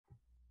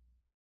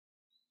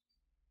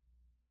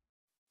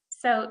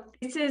So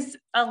this is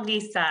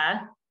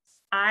Elisa.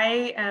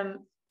 I am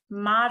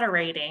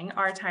moderating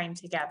our time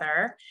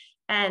together,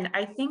 and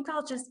I think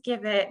I'll just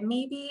give it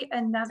maybe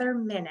another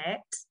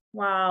minute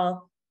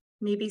while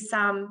maybe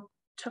some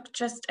took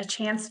just a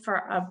chance for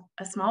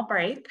a small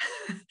break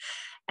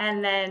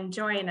and then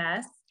join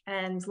us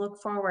and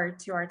look forward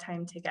to our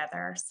time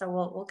together. So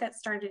we'll get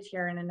started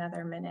here in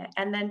another minute.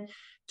 And then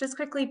just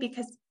quickly,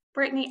 because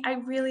Brittney, I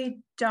really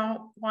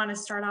don't want to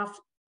start off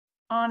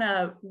on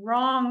a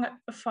wrong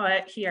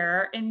foot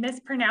here in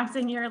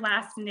mispronouncing your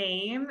last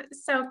name.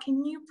 So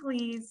can you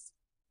please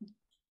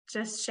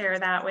just share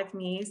that with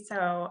me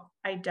so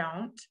I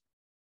don't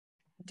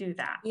do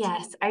that?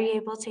 Yes. Are you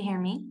able to hear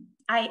me?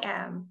 I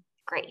am.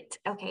 Great.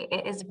 Okay.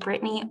 It is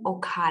Brittney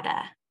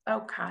Okada.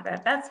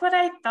 Okada. That's what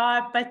I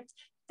thought, but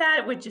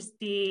that would just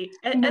be,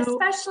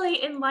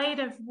 especially in light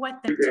of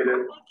what the topic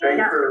is.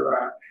 Thanks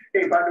for,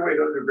 hey, by the way,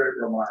 those are great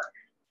remarks.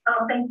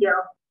 Oh, thank you.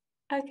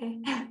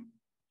 Okay.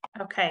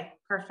 Okay,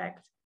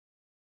 perfect.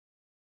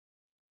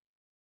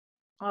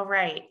 All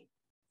right.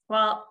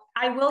 Well,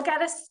 I will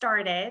get us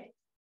started,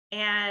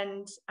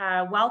 and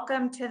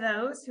welcome to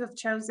those who have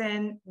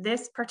chosen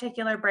this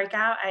particular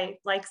breakout.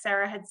 Like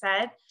Sarah had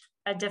said,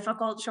 a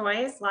difficult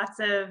choice, lots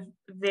of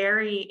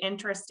very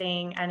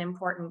interesting and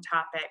important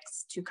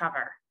topics to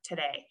cover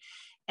today,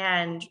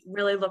 and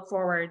really look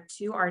forward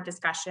to our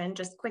discussion.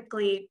 Just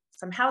quickly,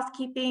 some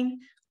housekeeping.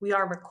 We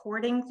are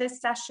recording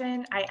this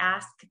session. I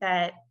ask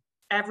that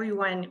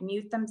everyone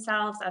mute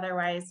themselves,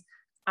 otherwise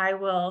I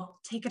will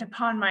take it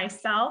upon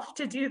myself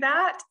to do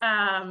that,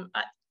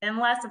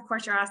 unless of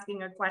course you're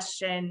asking a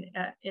question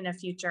in a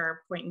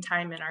future point in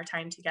time in our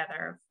time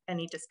together of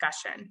any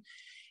discussion.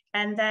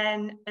 And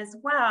then as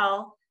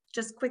well,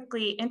 just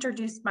quickly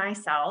introduce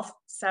myself.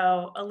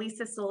 So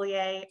Elisa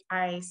Soulier,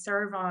 I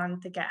serve on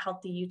the Get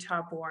Healthy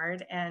Utah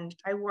board, and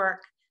I work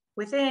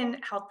within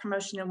health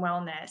promotion and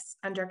wellness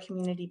under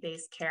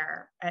community-based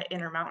care at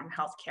Intermountain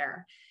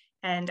Healthcare.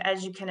 And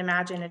as you can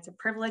imagine, it's a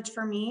privilege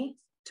for me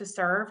to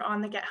serve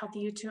on the Get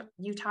Healthy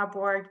Utah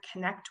board,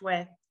 connect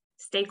with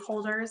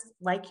stakeholders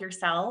like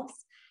yourselves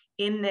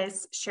in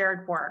this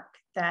shared work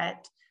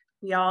that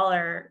we all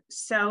are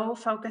so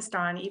focused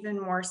on,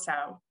 even more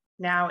so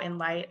now in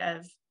light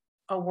of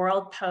a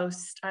world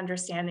post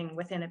understanding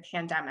within a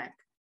pandemic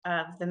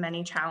of the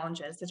many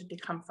challenges that have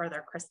become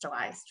further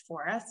crystallized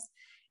for us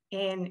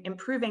in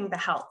improving the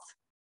health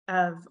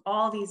of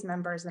all these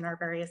members in our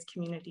various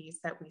communities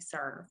that we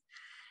serve.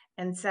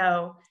 And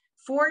so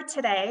for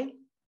today,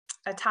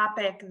 a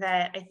topic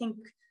that I think,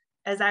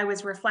 as I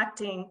was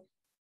reflecting,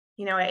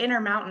 at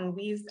Intermountain,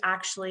 we've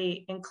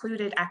actually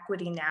included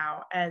equity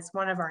now as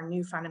one of our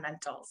new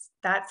fundamentals.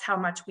 That's how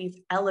much we've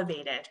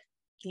elevated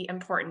the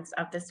importance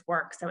of this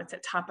work, so it's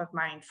at top of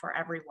mind for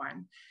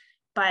everyone.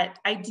 But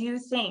I do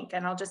think,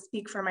 and I'll just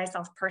speak for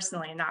myself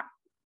personally, not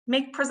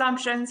make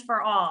presumptions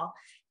for all,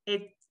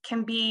 it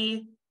can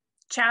be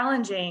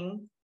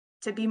challenging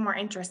to be more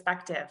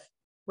introspective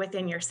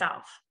within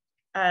yourself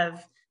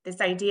of this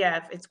idea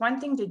of it's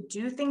one thing to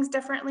do things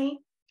differently,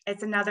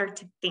 it's another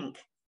to think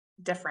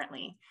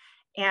differently.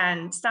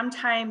 And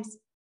sometimes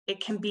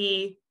it can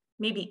be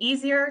maybe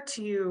easier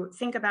to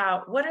think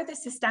about what are the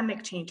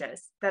systemic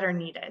changes that are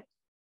needed,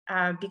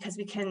 because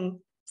we can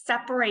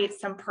separate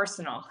some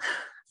personal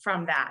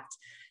from that.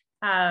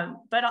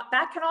 But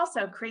that can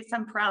also create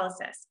some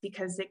paralysis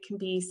because it can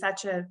be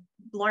such a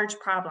large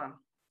problem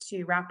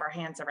to wrap our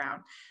hands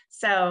around.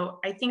 So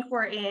I think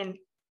we're in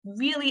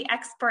really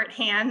expert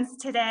hands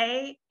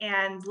today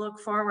and look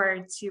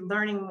forward to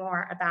learning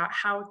more about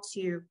how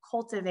to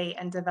cultivate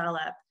and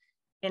develop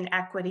an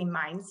equity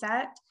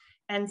mindset.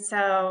 And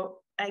so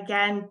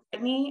again,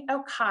 Brittney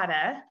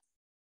Okada,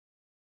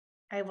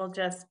 I will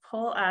just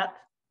pull up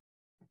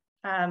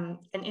and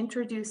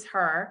introduce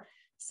her.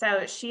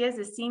 So she is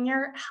a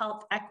senior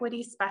health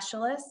equity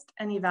specialist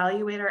and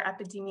evaluator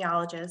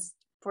epidemiologist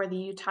for the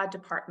Utah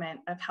Department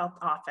of Health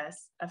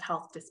Office of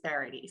Health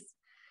Disparities.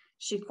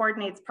 She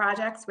coordinates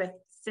projects with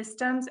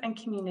systems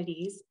and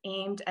communities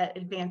aimed at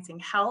advancing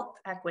health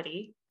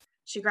equity.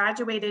 She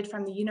graduated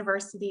from the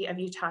University of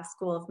Utah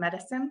School of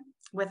Medicine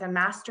with a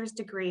master's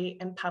degree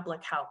in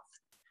public health.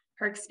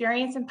 Her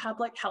experience in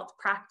public health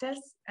practice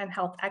and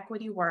health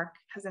equity work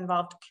has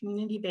involved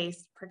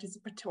community-based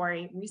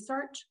participatory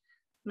research,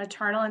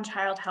 maternal and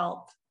child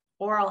health,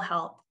 oral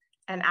health,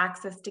 and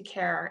access to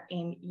care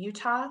in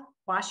Utah,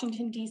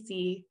 Washington,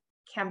 D.C.,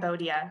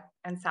 Cambodia,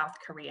 and South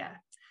Korea.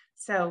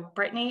 So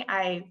Brittney,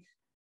 I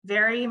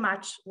very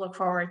much look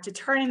forward to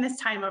turning this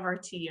time over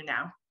to you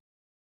now.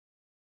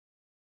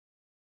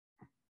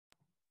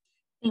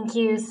 Thank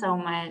you so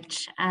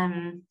much.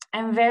 I'm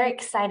very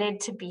excited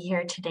to be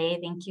here today.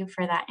 Thank you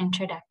for that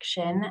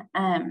introduction.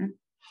 And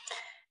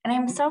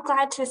I'm so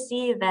glad to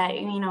see that,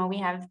 we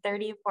have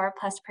 34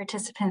 plus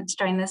participants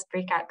join this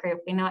breakout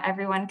group. We know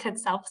everyone could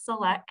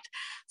self-select.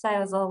 So I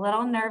was a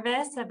little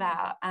nervous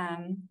about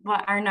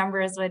what our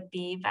numbers would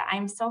be, but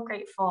I'm so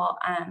grateful,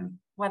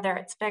 whether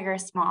it's big or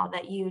small,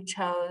 that you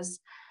chose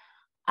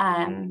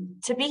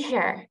to be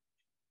here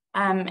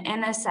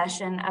in a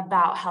session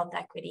about health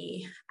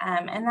equity.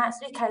 And that's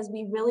because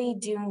we really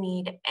do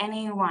need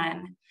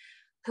anyone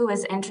who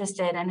is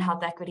interested in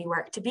health equity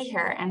work to be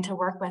here and to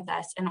work with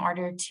us in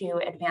order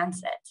to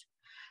advance it.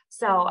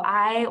 So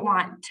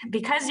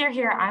because you're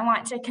here, I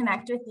want to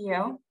connect with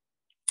you.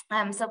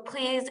 So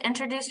please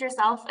introduce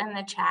yourself in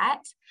the chat.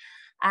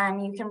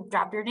 You can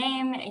drop your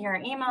name, your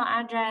email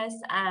address,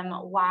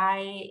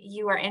 why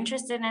you are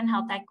interested in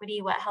health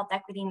equity, what health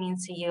equity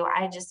means to you.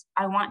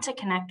 I want to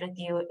connect with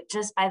you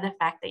just by the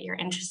fact that you're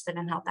interested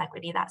in health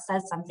equity. That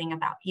says something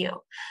about you.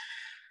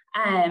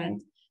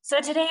 So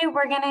today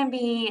we're going to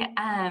be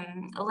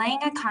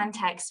laying a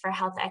context for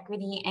health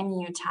equity in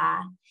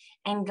Utah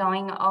and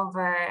going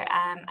over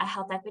a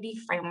health equity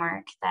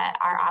framework that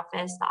our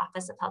office, the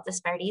Office of Health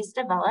Disparities,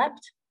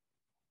 developed.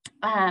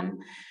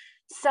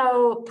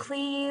 So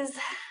please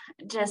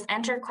just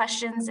enter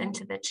questions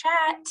into the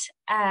chat.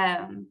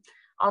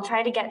 I'll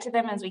try to get to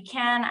them as we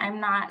can. I'm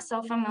not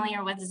so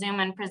familiar with Zoom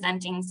and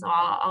presenting, so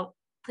I'll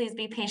please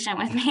be patient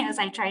with me as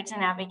I try to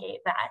navigate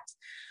that.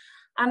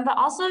 But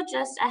also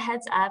just a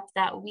heads up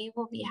that we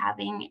will be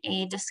having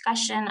a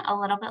discussion a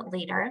little bit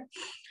later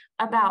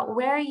about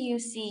where you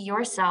see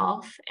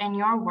yourself and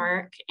your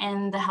work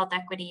in the health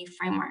equity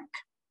framework.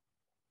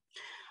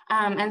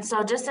 And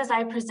so just as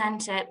I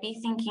present it, be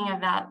thinking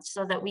of that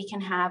so that we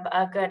can have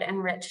a good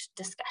and rich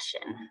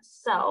discussion.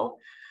 So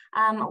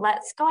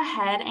let's go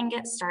ahead and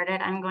get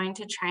started. I'm going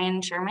to try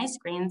and share my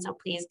screen, so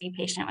please be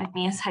patient with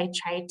me as I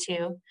try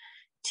to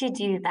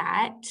do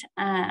that.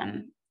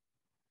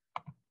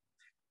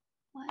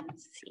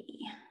 Let's see.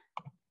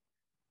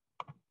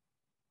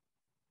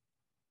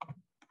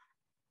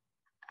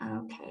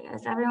 Okay,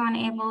 is everyone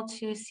able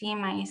to see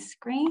my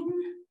screen?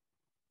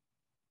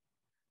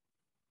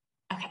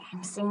 Okay,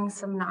 I'm seeing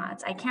some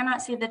nods. I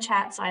cannot see the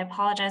chat, so I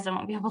apologize. I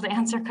won't be able to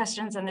answer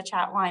questions in the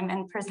chat while I'm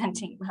in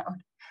presenting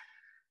mode.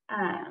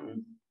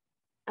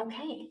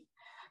 Okay,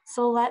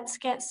 so let's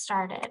get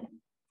started.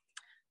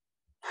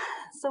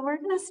 So we're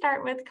going to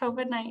start with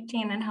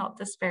COVID-19 and health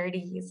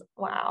disparities.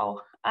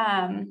 Wow.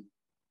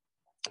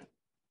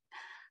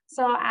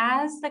 So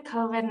as the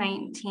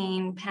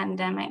COVID-19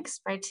 pandemic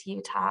spread to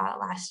Utah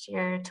last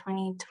year,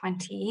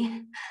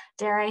 2020,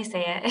 dare I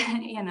say it,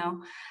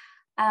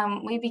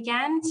 we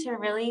began to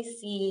really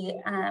see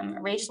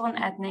racial and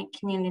ethnic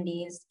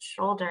communities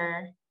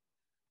shoulder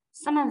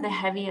some of the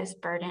heaviest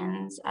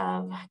burdens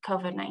of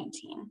COVID-19.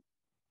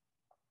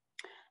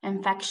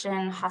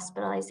 Infection,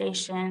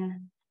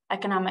 hospitalization,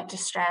 economic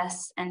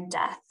distress, and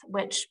death,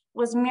 which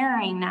was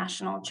mirroring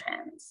national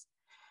trends.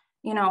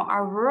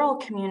 Our rural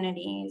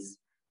communities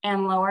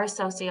and lower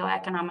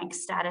socioeconomic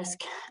status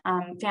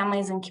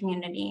families and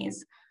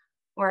communities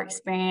were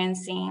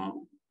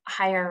experiencing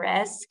higher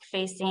risk,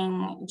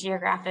 facing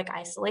geographic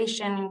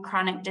isolation,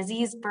 chronic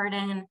disease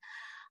burden,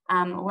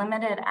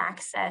 limited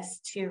access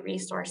to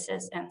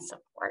resources and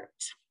support.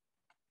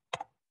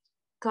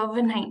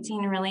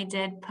 COVID-19 really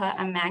did put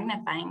a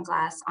magnifying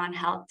glass on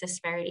health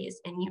disparities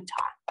in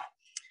Utah.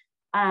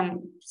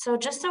 So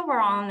just so we're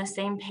all on the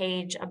same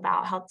page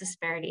about health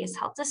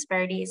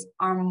disparities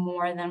are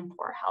more than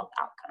poor health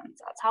outcomes.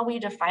 That's how we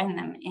define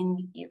them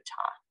in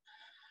Utah.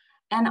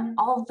 And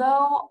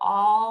although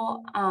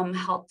all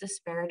health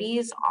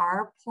disparities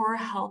are poor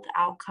health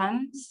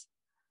outcomes,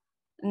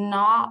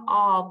 not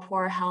all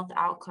poor health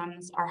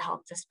outcomes are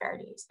health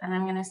disparities. And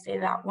I'm going to say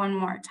that one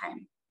more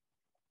time.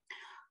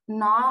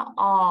 Not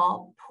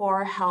all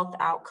poor health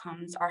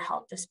outcomes are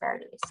health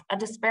disparities. A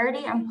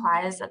disparity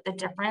implies that the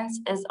difference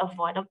is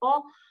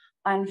avoidable,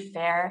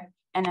 unfair,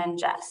 and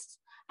unjust,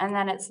 and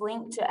that it's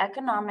linked to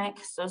economic,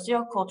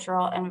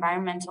 sociocultural,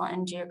 environmental,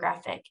 and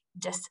geographic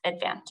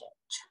disadvantage.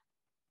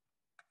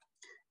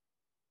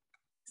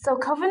 So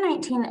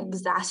COVID-19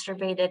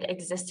 exacerbated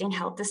existing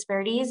health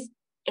disparities.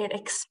 It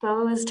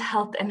exposed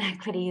health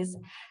inequities,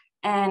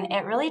 and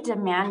it really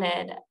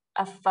demanded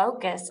a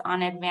focus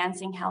on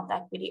advancing health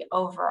equity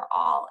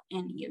overall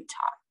in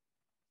Utah.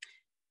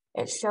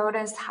 It showed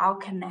us how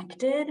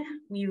connected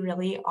we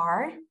really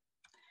are,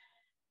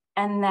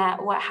 and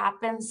that what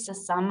happens to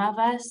some of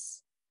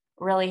us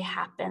really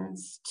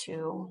happens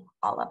to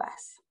all of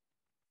us.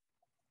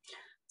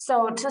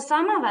 So to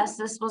some of us,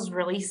 this was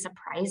really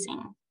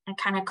surprising. It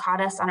kind of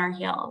caught us on our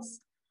heels.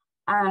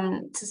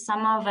 To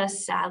some of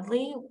us,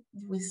 sadly,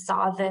 we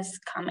saw this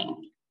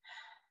coming.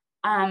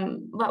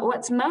 But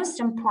what's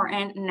most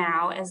important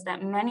now is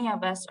that many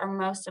of us, or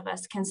most of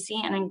us, can see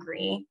and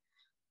agree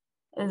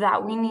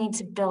that we need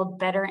to build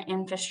better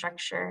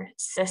infrastructure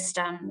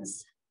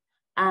systems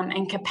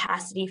and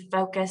capacity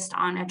focused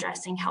on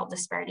addressing health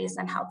disparities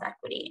and health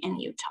equity in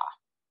Utah.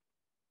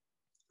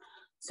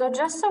 So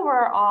just so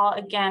we're all,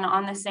 again,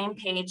 on the same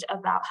page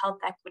about health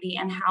equity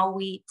and how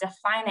we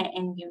define it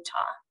in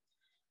Utah,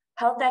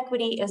 health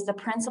equity is the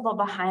principle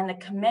behind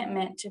the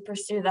commitment to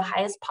pursue the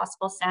highest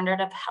possible standard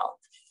of health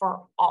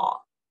for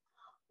all,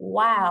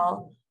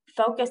 while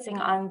focusing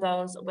on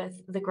those with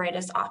the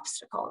greatest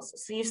obstacles.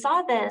 So you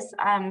saw this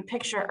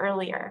picture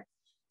earlier.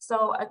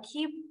 So a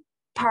key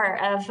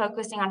part of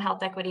focusing on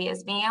health equity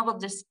is being able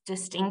to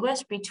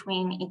distinguish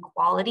between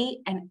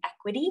equality and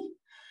equity.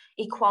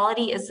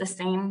 Equality is the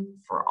same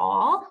for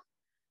all,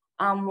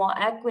 while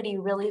equity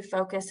really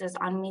focuses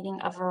on meeting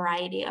a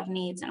variety of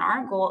needs. And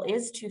our goal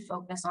is to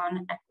focus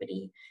on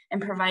equity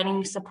and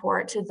providing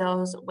support to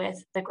those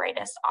with the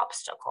greatest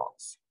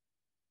obstacles.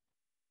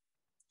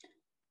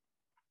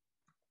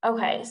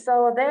 Okay,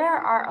 so there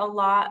are a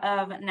lot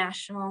of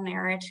national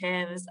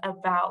narratives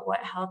about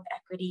what health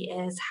equity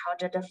is, how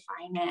to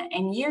define it.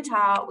 In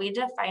Utah, we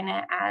define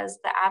it as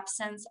the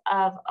absence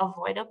of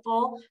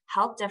avoidable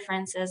health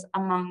differences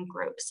among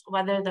groups,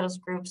 whether those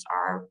groups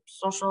are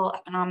social,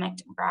 economic,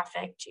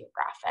 demographic,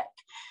 geographic.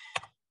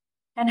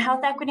 And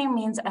health equity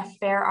means a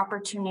fair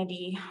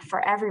opportunity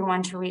for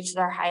everyone to reach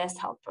their highest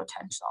health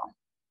potential.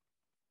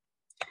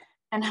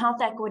 And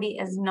health equity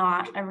is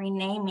not a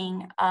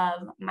renaming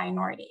of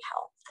minority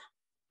health.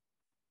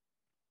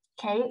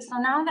 Okay, so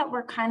now that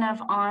we're kind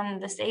of on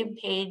the same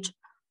page,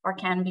 or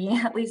can be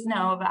at least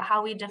know about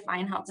how we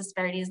define health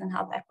disparities and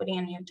health equity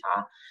in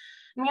Utah,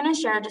 I'm going to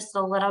share just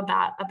a little bit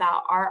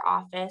about our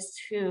office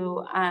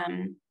who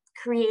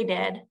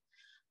created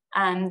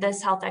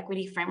this health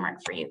equity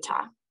framework for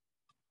Utah.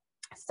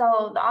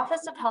 So the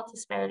Office of Health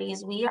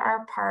Disparities, we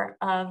are part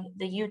of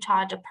the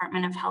Utah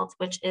Department of Health,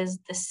 which is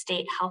the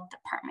state health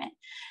department.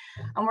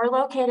 And we're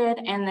located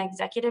in the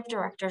executive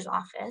director's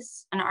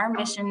office, and our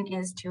mission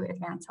is to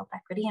advance health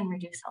equity and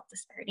reduce health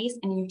disparities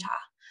in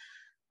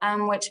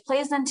Utah, which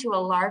plays into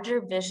a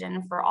larger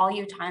vision for all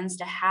Utahns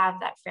to have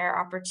that fair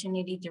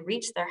opportunity to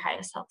reach their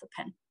highest health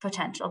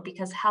potential,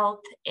 because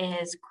health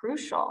is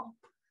crucial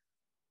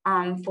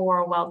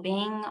for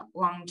well-being,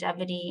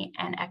 longevity,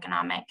 and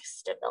economic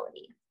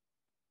stability.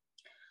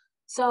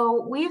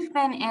 So we've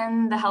been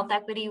in the health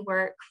equity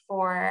work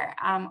for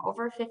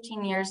over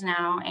 15 years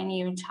now in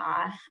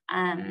Utah.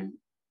 And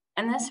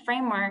this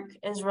framework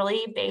is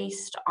really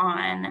based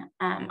on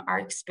our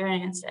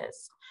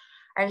experiences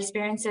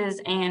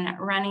in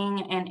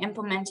running and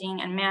implementing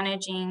and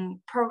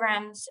managing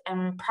programs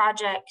and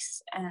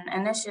projects and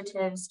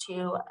initiatives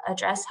to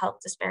address health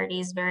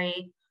disparities,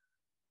 very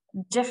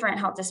different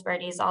health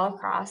disparities all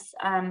across.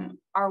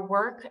 Our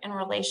work and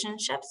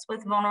relationships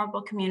with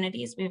vulnerable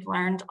communities, we've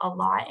learned a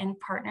lot in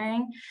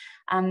partnering.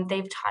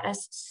 They've taught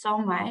us so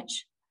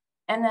much.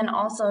 And then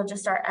also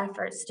just our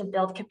efforts to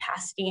build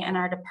capacity in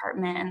our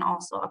department and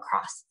also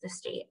across the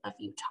state of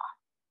Utah.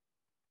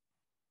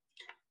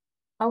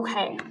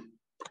 Okay,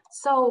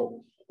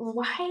 so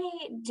why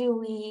do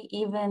we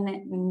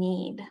even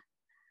need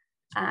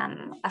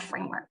a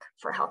framework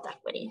for health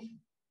equity?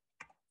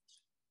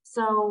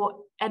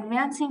 So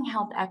advancing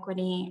health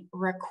equity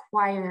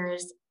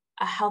requires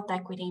a health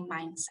equity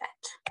mindset.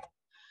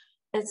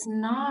 It's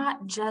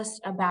not just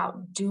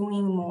about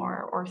doing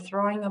more or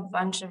throwing a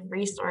bunch of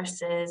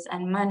resources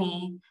and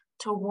money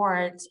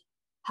towards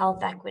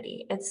health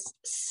equity. It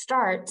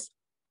starts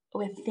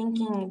with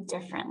thinking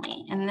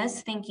differently. And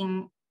this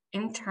thinking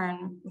in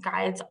turn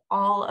guides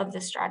all of the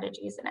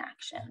strategies and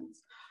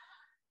actions.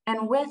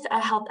 And with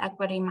a health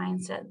equity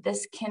mindset,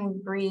 this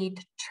can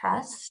breed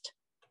trust,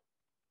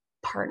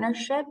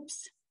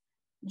 partnerships,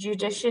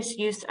 judicious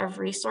use of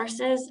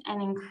resources,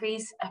 and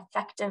increase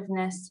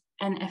effectiveness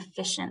and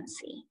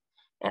efficiency.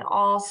 It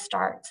all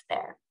starts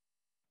there.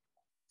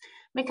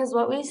 Because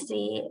what we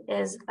see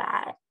is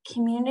that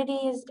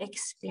communities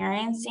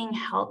experiencing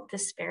health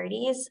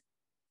disparities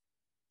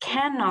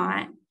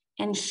cannot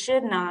and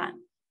should not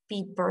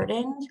be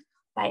burdened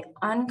by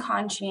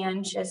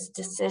unconscientious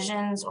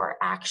decisions or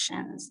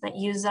actions that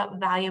use up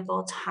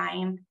valuable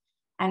time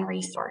and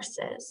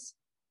resources.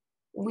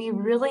 We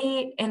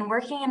really, in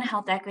working in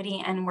health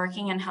equity and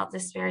working in health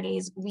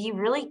disparities, we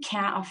really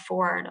can't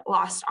afford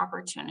lost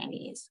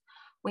opportunities.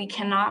 We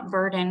cannot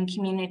burden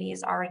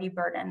communities already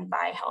burdened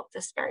by health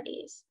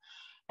disparities.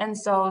 And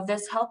so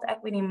this health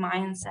equity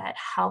mindset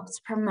helps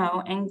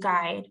promote and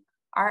guide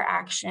our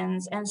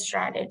actions and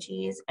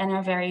strategies in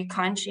a very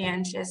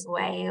conscientious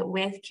way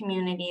with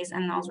communities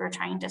and those we're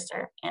trying to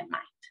serve in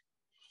mind.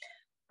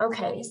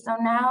 Okay, so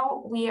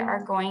now we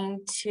are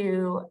going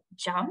to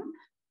jump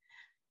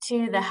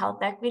to the health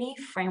equity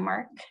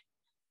framework,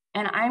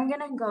 and I'm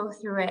gonna go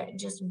through it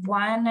just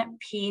one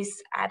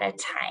piece at a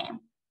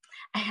time.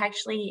 I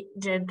actually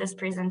did this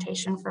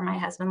presentation for my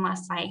husband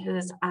last night,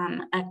 who's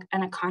an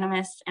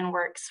economist and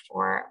works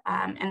for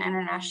an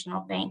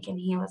international bank, and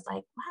he was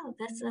like, wow,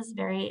 this is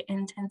very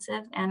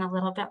intensive and a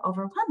little bit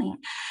overwhelming.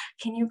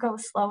 Can you go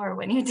slower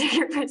when you do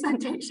your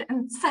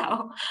presentation?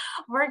 So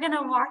we're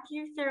gonna walk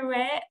you through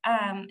it,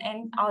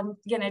 and I'm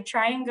gonna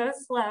try and go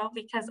slow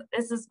because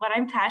this is what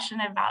I'm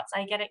passionate about,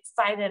 so I get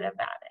excited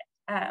about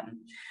it.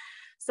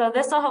 So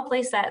this will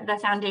hopefully set the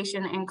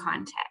foundation in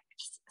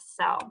context.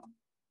 So,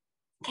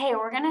 okay,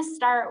 we're gonna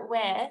start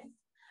with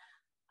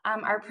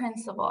our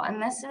principle, and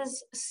this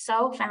is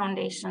so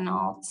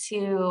foundational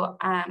to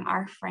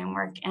our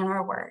framework and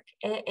our work.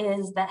 It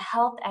is that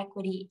health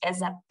equity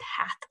is a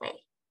pathway.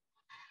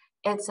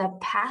 It's a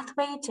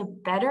pathway to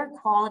better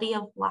quality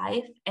of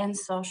life and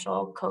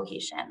social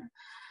cohesion.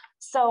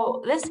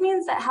 So this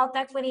means that health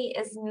equity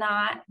is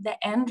not the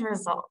end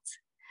result,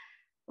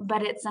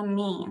 but it's a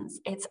means,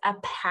 it's a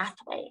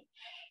pathway.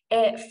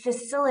 It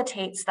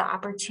facilitates the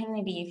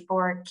opportunity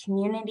for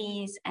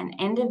communities and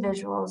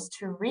individuals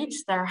to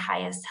reach their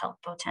highest health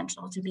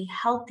potential, to be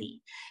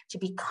healthy, to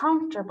be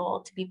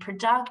comfortable, to be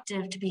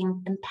productive, to be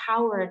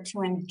empowered,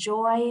 to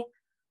enjoy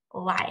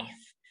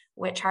life,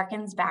 which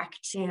harkens back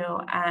to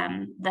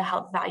the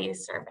Health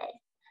Values Survey.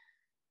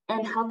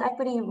 And health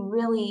equity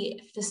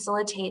really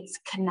facilitates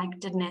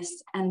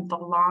connectedness and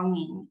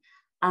belonging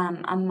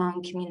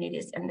among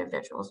communities,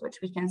 individuals, which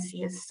we can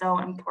see is so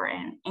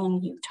important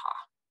in Utah.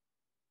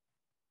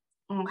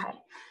 Okay,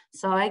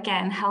 so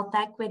again, health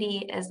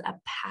equity is a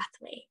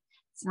pathway.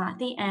 It's not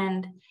the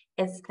end,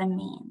 it's the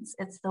means.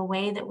 It's the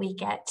way that we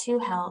get to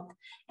health,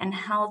 and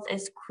health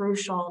is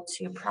crucial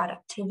to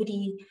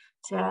productivity,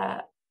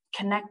 to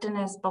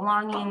connectedness,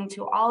 belonging,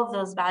 to all of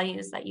those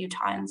values that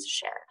Utahns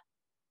share.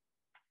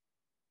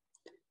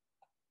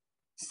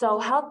 So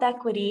health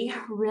equity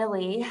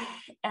really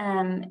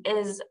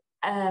is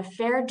a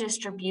fair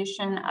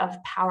distribution of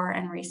power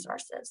and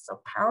resources.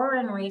 So power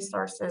and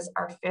resources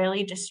are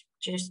fairly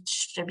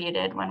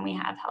distributed when we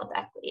have health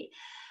equity.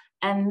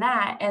 And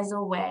that is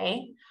a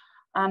way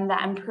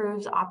that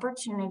improves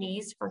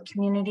opportunities for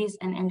communities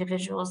and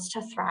individuals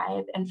to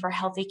thrive and for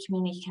healthy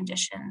community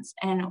conditions.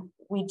 And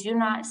we do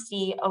not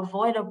see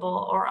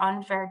avoidable or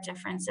unfair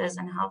differences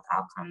in health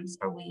outcomes,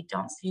 or we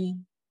don't see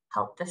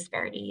health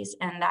disparities,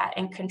 and that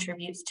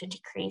contributes to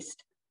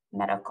decreased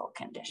medical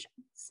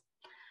conditions.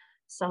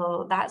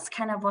 So that's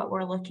kind of what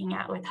we're looking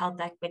at with health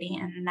equity,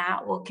 and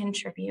that will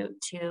contribute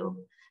to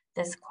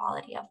this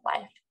quality of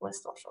life with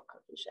social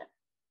cohesion.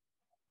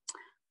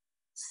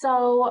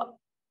 So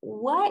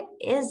what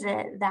is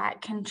it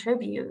that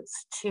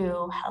contributes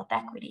to health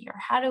equity, or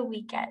how do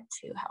we get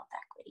to health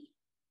equity?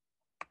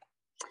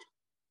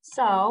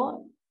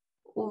 So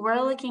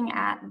we're looking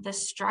at the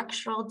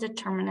structural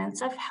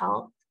determinants of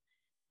health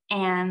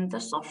and the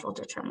social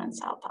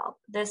determinants of health.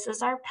 This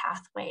is our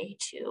pathway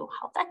to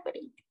health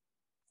equity.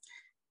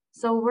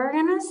 So we're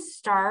gonna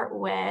start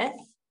with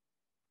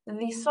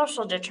the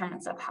social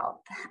determinants of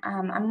health.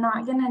 I'm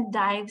not gonna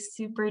dive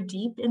super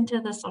deep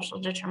into the social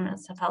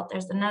determinants of health.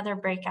 There's another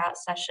breakout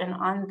session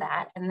on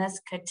that, and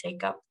this could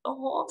take up the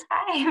whole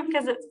time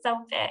because it's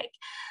so big.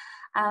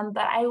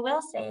 But I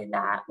will say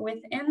that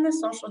within the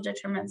social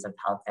determinants of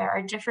health, there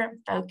are different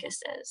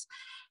focuses,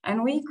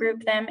 and we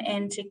group them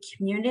into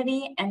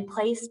community and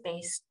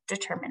place-based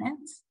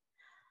determinants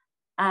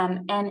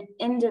and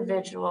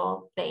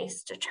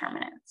individual-based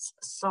determinants.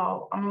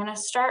 So I'm going to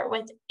start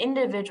with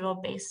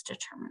individual-based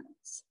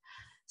determinants.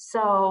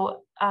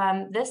 So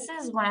this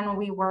is when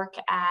we work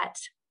at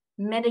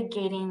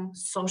mitigating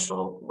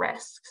social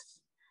risks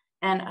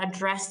and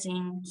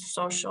addressing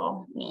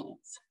social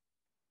needs.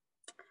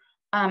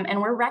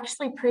 And we're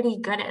actually pretty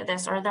good at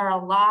this, or there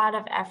are a lot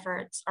of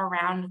efforts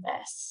around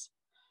this.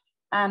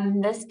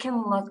 This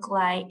can look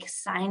like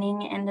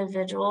signing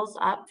individuals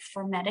up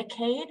for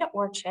Medicaid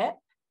or CHIP.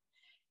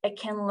 It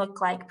can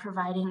look like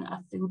providing a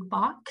food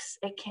box.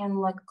 It can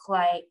look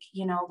like,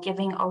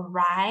 giving a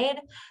ride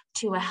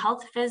to a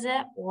health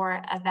visit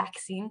or a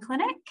vaccine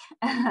clinic.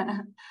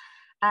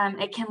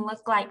 It can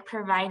look like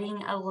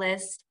providing a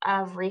list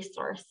of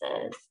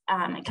resources.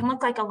 It can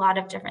look like a lot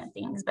of different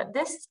things, but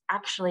this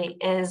actually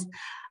is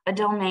a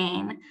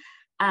domain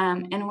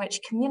in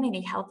which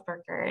community health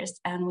workers,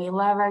 and we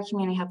love our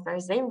community health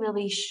workers, they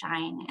really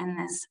shine in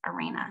this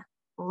arena,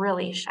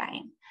 really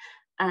shine.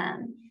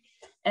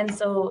 And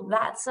so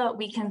that's what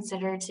we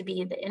consider to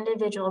be the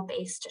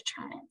individual-based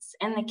determinants.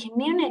 In the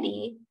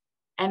community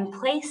and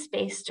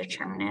place-based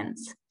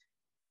determinants,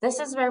 this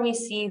is where we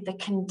see the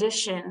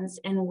conditions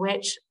in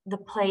which the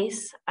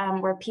place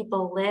where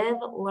people live,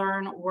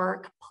 learn,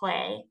 work,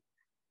 play,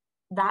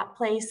 that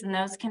place and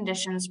those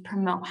conditions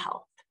promote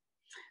health.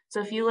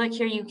 So if you look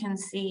here, you can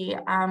see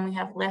we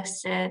have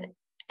listed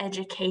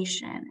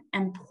education,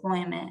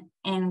 employment,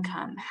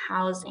 income,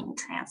 housing,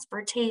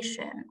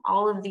 transportation,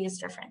 all of these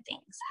different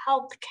things,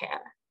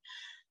 healthcare.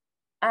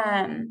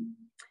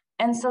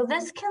 And so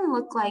this can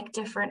look like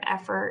different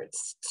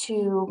efforts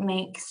to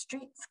make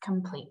streets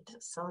complete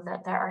so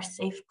that there are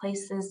safe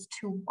places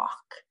to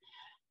walk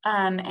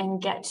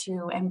and get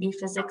to and be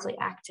physically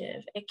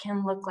active. It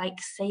can look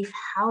like safe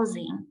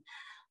housing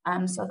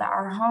so that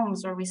our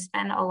homes where we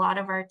spend a lot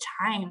of our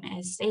time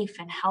is safe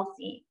and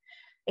healthy.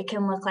 It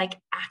can look like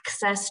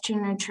access to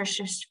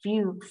nutritious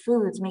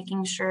foods,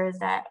 making sure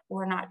that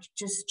we're not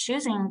just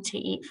choosing to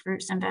eat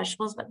fruits and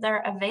vegetables, but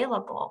they're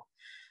available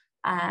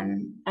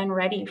and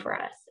ready for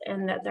us,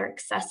 and that they're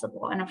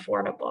accessible and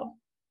affordable,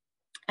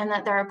 and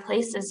that there are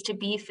places to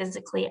be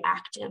physically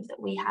active,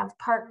 that we have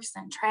parks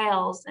and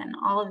trails and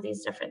all of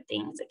these different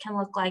things. It can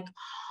look like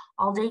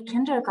all-day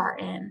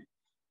kindergarten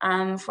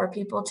for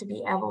people to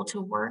be able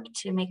to work,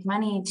 to make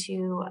money,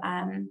 to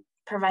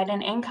provide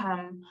an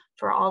income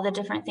for all the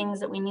different things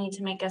that we need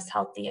to make us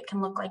healthy. It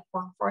can look like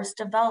workforce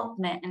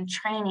development and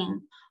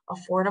training,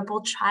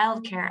 affordable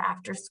childcare,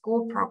 after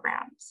school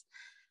programs.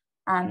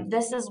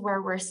 This is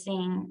where we're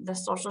seeing the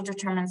social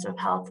determinants of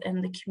health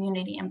in the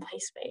community and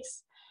place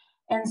space.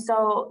 And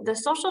so the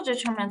social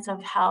determinants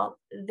of health,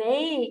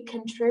 they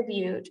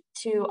contribute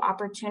to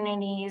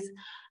opportunities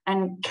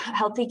and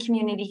healthy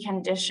community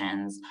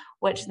conditions,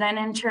 which then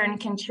in turn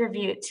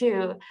contribute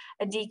to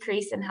a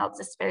decrease in health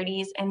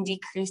disparities and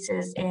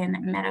decreases in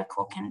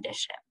medical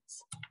conditions.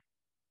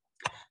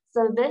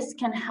 So this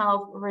can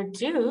help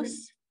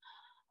reduce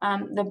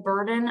the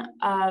burden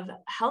of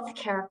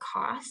healthcare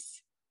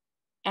costs,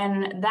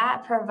 and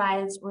that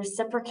provides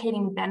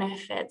reciprocating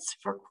benefits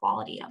for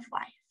quality of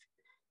life.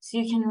 So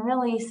you can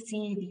really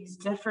see these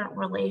different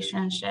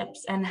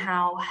relationships and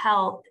how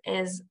health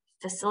is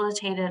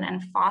facilitated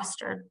and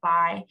fostered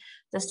by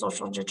the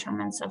social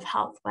determinants of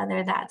health,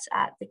 whether that's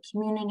at the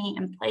community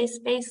and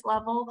place-based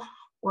level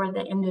or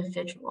the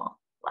individual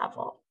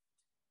level.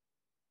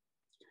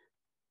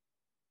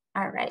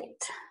 All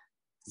right,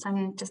 so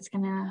I'm just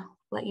gonna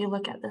let you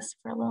look at this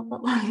for a little bit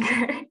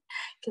longer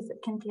because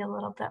it can be a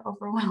little bit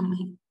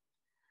overwhelming.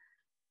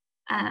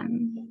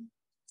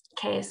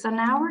 Okay, so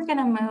now we're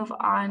gonna move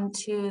on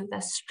to the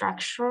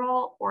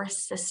structural or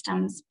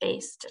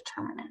systems-based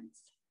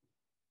determinants,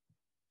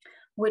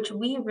 which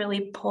we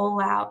really pull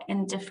out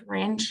and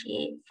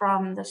differentiate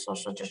from the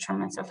social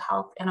determinants of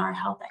health in our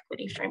health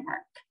equity framework.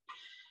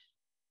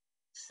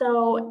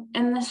 So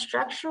in the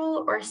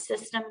structural or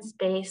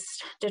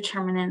systems-based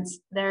determinants,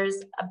 there's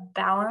a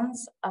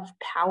balance of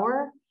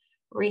power,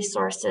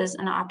 resources,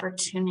 and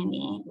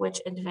opportunity,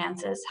 which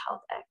advances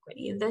health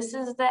equity. This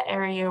is the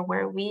area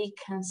where we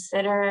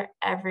consider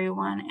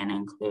everyone and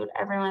include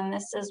everyone.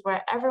 This is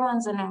where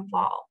everyone's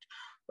involved,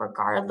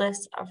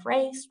 regardless of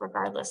race,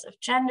 regardless of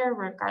gender,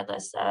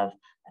 regardless of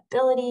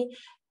ability.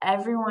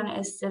 Everyone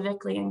is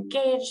civically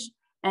engaged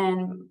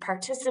and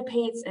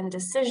participates in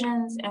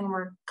decisions, and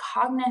we're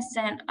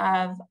cognizant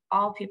of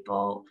all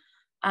people,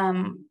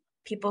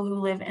 people who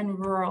live in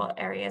rural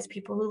areas,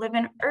 people who live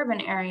in urban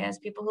areas,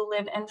 people who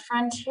live in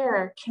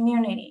frontier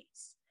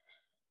communities.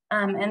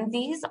 And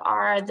these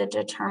are the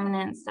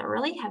determinants that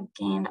really have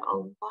gained a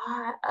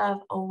lot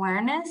of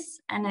awareness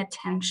and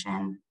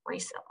attention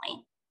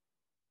recently.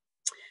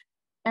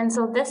 And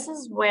so this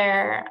is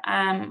where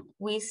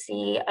we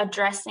see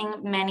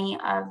addressing many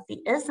of the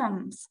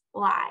isms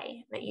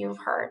lie that you've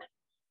heard.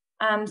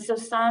 So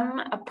some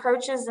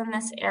approaches in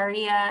this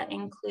area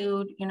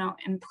include,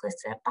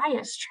 implicit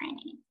bias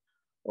training,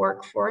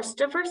 workforce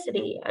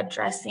diversity,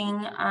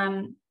 addressing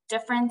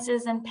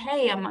differences in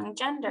pay among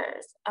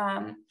genders,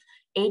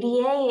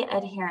 ADA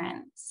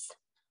adherence,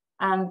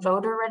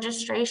 voter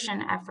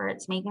registration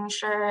efforts, making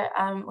sure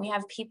we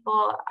have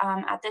people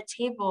at the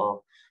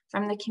table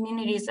from the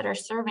communities that are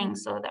serving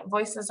so that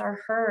voices are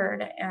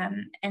heard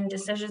and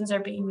decisions are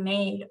being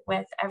made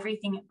with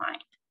everything in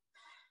mind.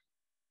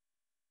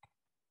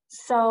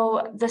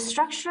 So the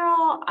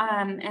structural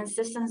and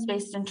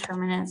systems-based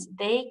determinants,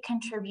 they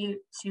contribute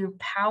to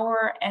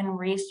power and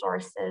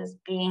resources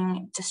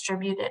being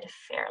distributed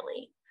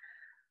fairly,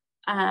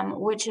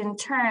 which in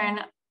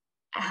turn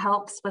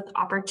helps with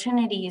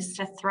opportunities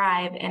to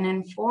thrive and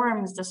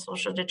informs the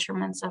social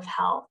determinants of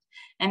health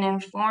and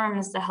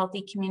informs the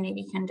healthy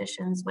community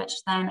conditions, which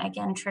then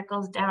again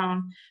trickles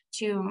down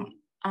to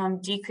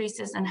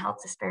decreases in health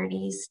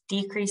disparities,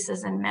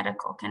 decreases in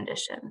medical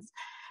conditions.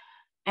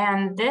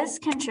 And this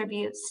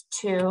contributes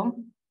to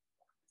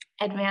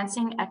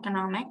advancing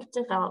economic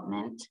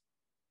development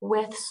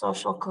with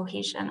social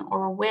cohesion,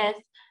 or with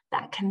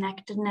that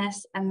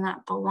connectedness and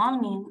that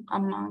belonging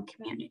among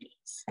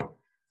communities.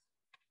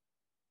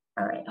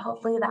 All right,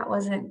 hopefully that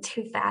wasn't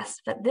too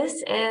fast, but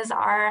this is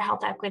our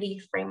health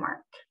equity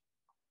framework.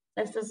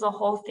 This is the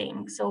whole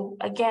thing. So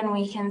again,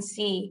 we can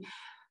see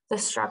the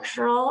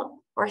structural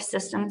or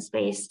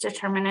systems-based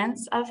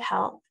determinants of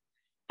health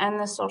and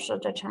the social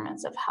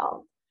determinants of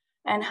health,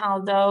 and how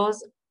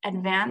those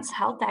advance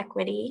health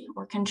equity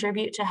or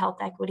contribute to health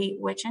equity,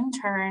 which in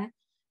turn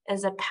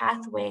is a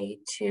pathway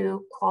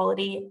to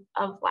quality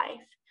of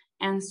life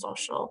and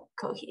social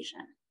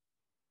cohesion.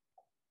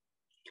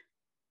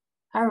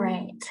 All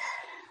right.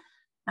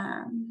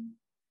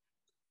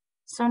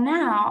 So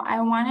now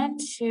I wanted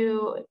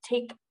to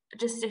take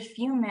just a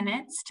few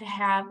minutes to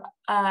have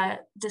a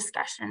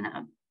discussion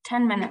of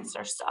 10 minutes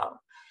or so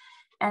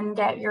and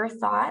get your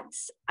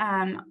thoughts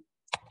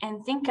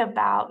and think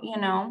about,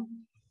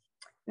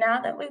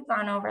 now that we've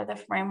gone over the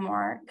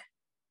framework,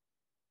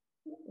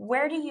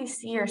 where do you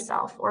see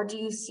yourself, or do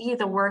you see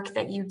the work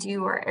that you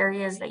do or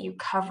areas that you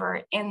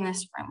cover in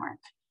this framework?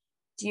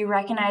 Do you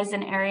recognize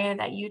an area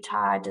that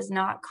Utah does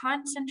not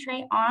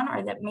concentrate on,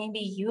 or that maybe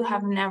you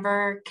have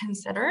never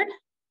considered?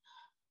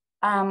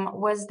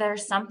 Was there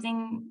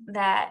something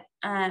that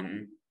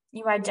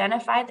you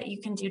identified that you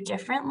can do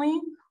differently?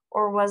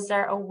 Or was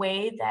there a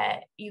way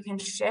that you can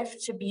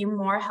shift to be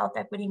more health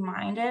equity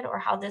minded, or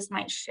how this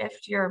might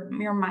shift your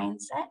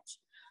mindset?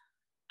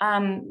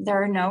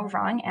 There are no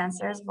wrong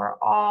answers.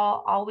 We're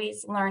all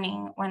always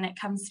learning when it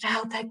comes to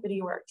health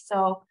equity work.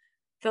 So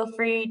feel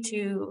free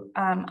to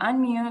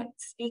unmute,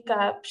 speak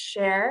up,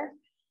 share.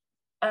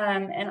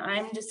 And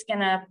I'm just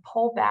gonna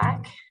pull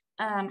back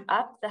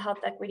up the health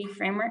equity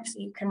framework so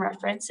you can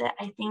reference it.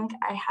 I think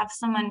I have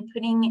someone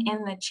putting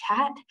in the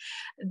chat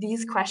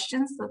these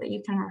questions so that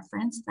you can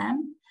reference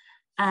them.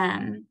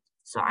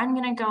 So I'm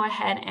going to go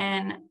ahead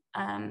and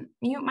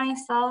mute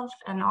myself,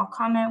 and I'll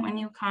comment when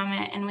you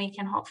comment, and we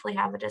can hopefully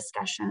have a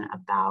discussion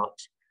about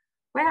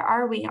where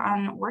are we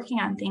on working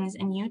on things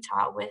in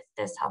Utah with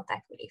this health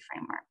equity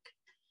framework.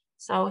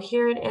 So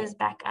here it is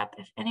back up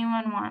if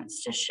anyone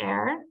wants to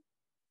share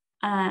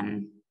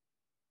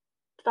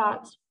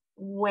thoughts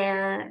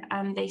where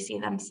they see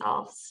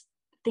themselves,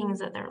 things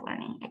that they're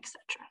learning, etc.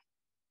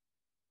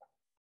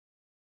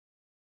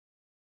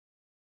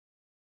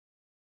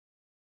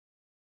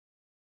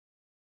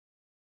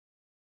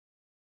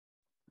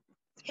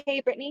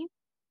 Hey, Brittney.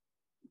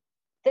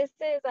 This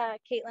is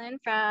Caitlin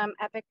from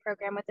EPIC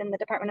program within the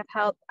Department of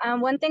Health.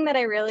 One thing that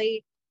I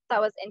really thought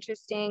was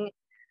interesting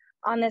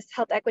on this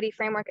health equity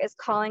framework is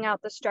calling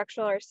out the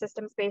structural or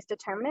systems-based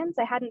determinants.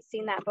 I hadn't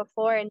seen that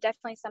before, and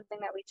definitely something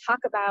that we talk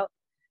about,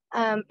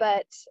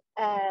 but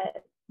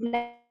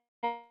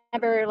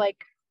never, like,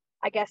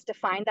 I guess,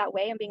 defined that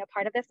way and being a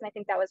part of this. And I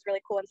think that was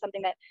really cool and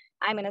something that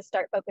I'm going to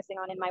start focusing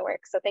on in my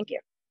work. So thank you.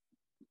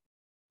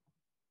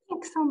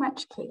 Thanks so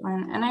much,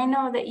 Caitlin. And I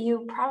know that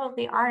you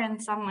probably are in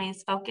some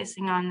ways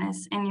focusing on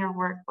this in your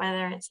work,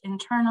 whether it's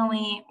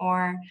internally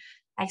or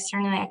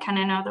externally. I kind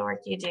of know the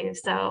work you do.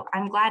 So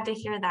I'm glad to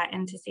hear that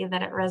and to see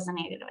that it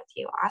resonated with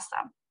you.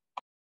 Awesome.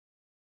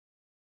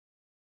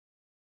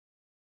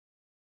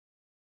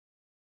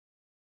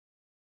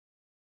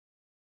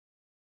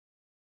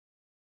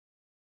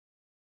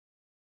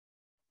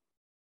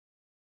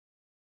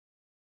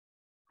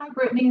 Hi,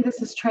 Brittney.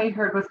 This is Trey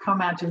Hurd with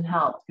Comagine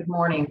Health. Good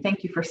morning.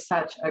 Thank you for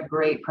such a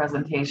great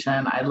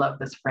presentation. I love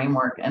this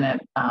framework,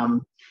 and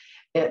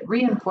it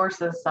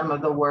reinforces some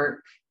of the work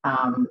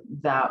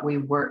that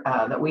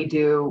we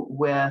do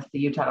with the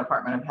Utah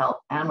Department of Health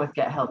and with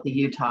Get Healthy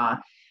Utah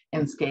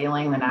in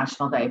scaling the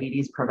National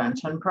Diabetes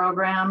Prevention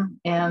Program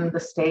in the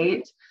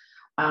state.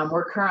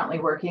 We're currently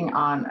working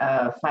on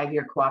a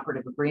 5-year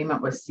cooperative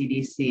agreement with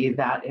CDC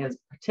that is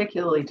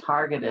particularly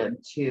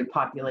targeted to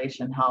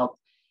population health.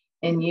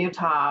 In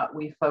Utah,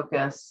 we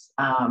focus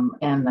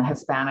in the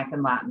Hispanic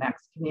and Latinx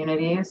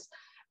communities,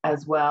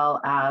 as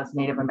well as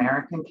Native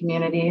American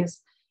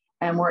communities.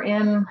 And we're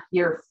in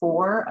year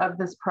 4 of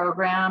this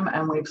program,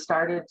 and we've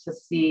started to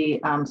see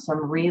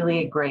some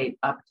really great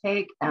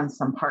uptake and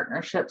some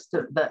partnerships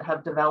that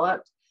have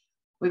developed.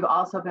 We've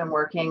also been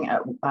working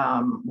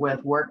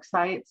with work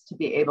sites to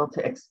be able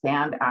to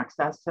expand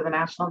access to the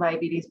National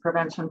Diabetes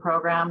Prevention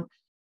Program.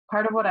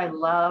 Part of what I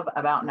love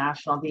about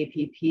National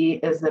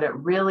DPP is that it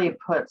really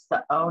puts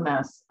the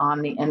onus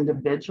on the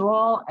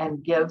individual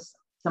and gives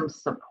some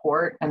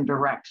support and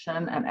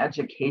direction and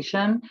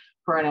education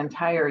for an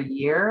entire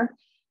year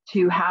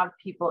to have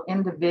people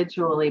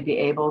individually be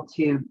able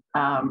to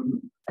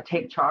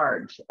take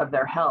charge of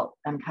their health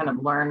and kind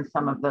of learn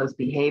some of those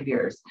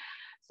behaviors.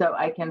 So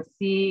I can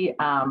see,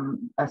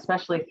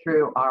 especially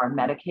through our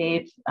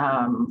Medicaid,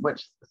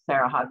 which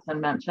Sarah Hodson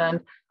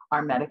mentioned,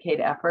 our Medicaid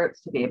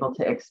efforts to be able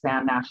to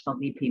expand National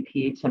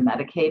DPP to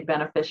Medicaid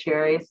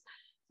beneficiaries.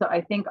 So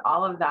I think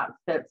all of that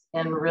fits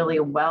in really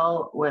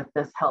well with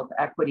this health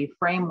equity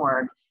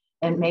framework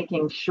and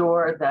making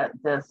sure that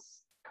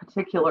this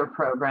particular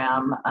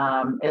program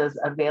is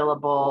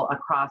available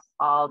across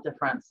all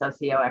different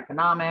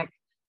socioeconomic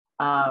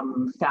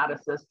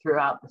statuses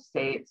throughout the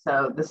state.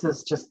 So this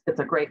is just, it's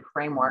a great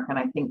framework, and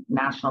I think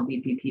National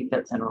DPP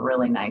fits in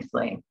really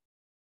nicely.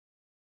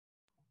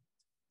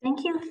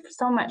 Thank you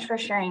so much for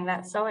sharing.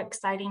 That's so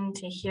exciting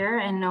to hear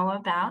and know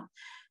about.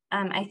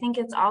 I think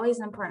it's always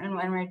important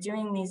when we're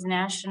doing these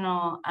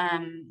national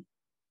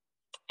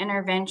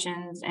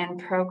interventions and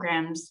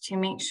programs to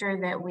make sure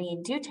that we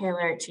do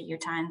tailor it to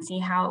Utah and see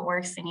how it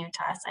works in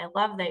Utah. So I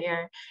love that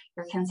you're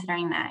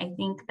considering that. I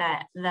think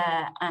that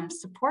the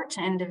support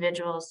to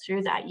individuals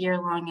through that year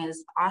long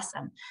is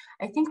awesome.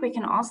 I think we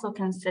can also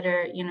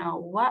consider, you know,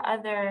 what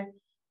other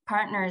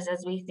partners,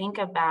 as we think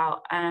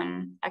about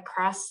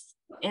across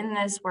in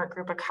this work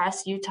group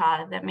across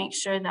Utah, that makes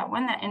sure that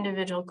when that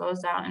individual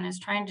goes out and is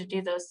trying to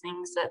do those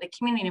things, that the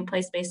community and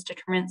place-based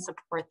determinants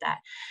support that,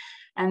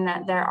 and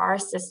that there are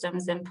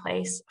systems in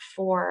place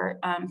for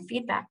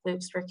feedback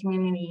loops for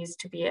communities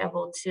to be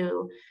able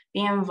to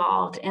be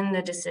involved in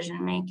the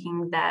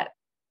decision-making that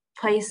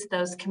place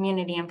those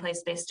community and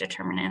place-based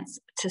determinants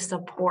to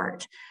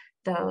support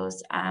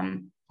those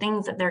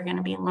things that they're going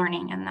to be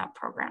learning in that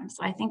program.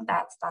 So I think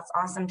that's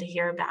awesome to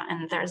hear about,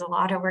 and there's a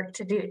lot of work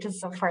to do to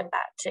support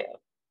that too.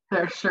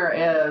 There sure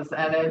is.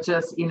 And it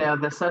just, you know,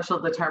 the social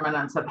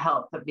determinants of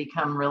health have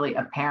become really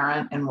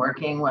apparent in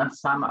working with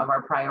some of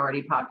our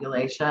priority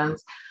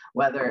populations,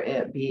 whether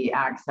it be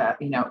access,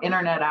 you know,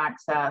 internet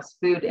access,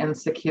 food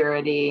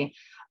insecurity,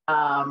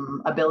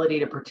 ability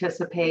to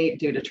participate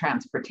due to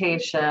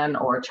transportation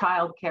or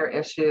childcare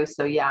issues.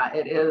 So yeah,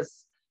 it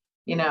is,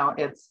 you know,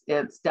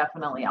 it's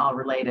definitely all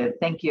related.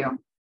 Thank you.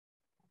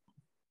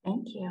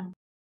 Thank you.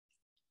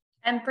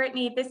 And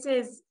Brittney, this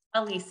is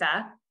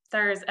Elisa.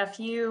 there's a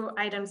few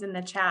items in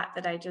the chat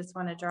that I just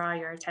want to draw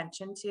your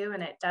attention to,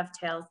 and it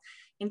dovetails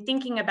in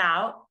thinking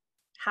about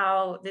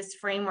how this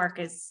framework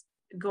is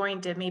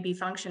going to maybe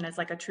function as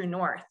like a true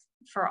north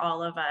for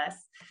all of us.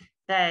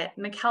 That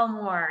Mikkel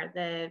Moore,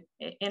 the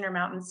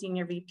Intermountain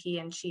Senior VP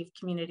and Chief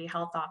Community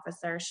Health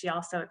Officer, she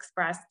also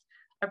expressed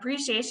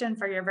appreciation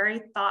for your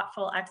very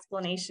thoughtful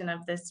explanation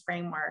of this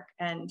framework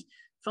and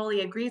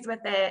fully agrees with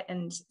it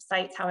and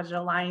cites how it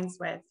aligns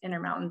with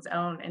Intermountain's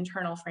own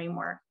internal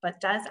framework, but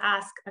does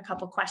ask a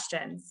couple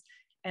questions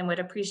and would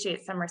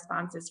appreciate some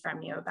responses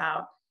from you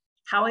about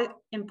how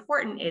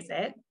important is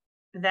it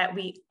that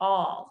we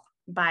all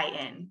buy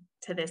in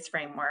to this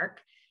framework,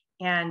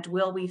 and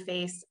will we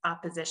face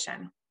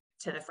opposition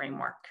to the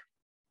framework?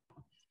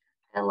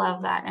 I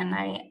love that, and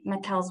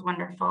Mikkel's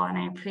wonderful, and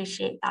I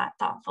appreciate that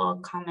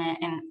thoughtful comment,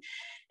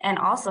 and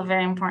also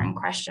very important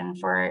question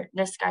for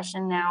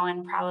discussion now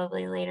and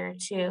probably later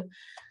too.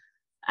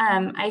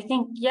 I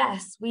think,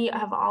 yes, we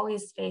have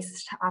always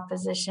faced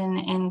opposition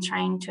in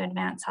trying to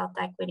advance health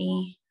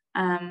equity,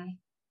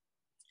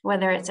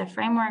 whether it's a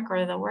framework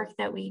or the work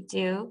that we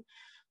do.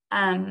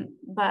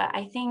 But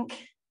I think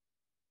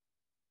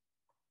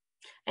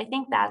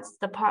that's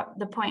the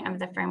point of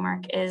the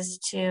framework, is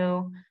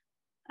to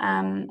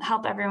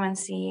help everyone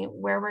see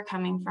where we're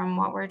coming from,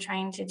 what we're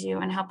trying to do,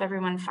 and help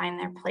everyone find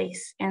their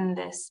place in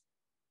this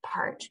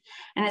part.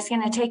 And it's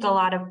going to take a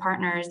lot of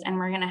partners, and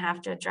we're going to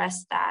have to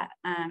address that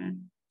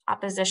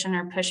opposition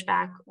or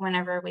pushback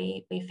whenever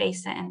we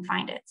face it and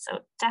find it. So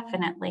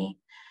definitely,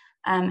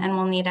 and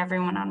we'll need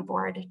everyone on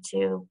board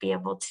to be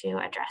able to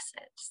address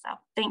it. So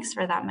thanks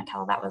for that,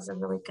 Mikkel. That was a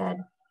really good.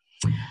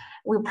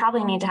 We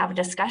probably need to have a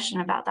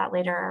discussion about that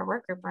later, or a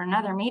work group, or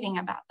another meeting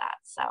about that.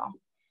 So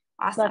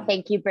awesome. Well,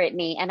 thank you,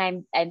 Brittney. And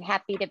I'm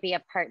happy to be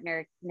a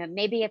partner. You know,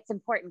 maybe it's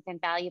important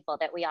and valuable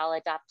that we all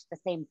adopt the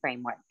same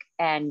framework,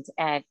 and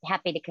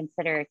happy to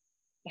consider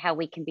how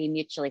we can be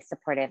mutually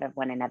supportive of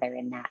one another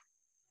in that.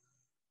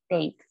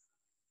 Thanks.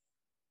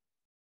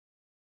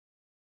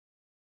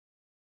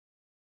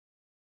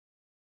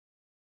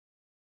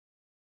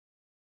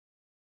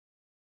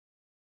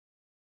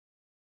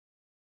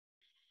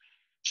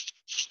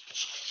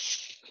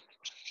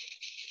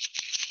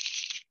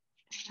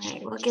 All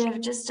right, we'll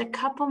give just a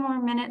couple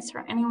more minutes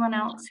for anyone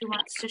else who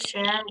wants to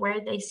share where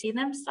they see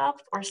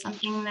themselves, or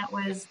something that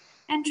was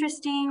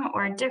interesting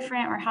or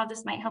different, or how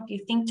this might help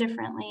you think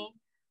differently.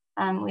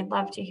 We'd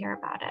love to hear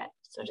about it.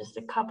 So just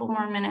a couple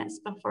more minutes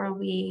before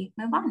we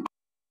move on.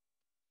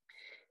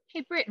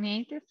 Hey,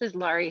 Brittney, this is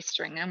Laurie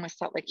Stringham with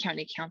Salt Lake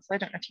County Council. I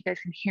don't know if you guys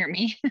can hear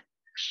me.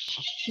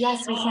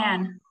 Yes, we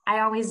can. I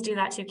always do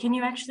that too. Can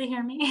you actually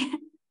hear me?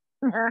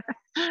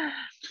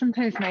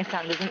 Sometimes my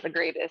sound isn't the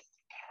greatest.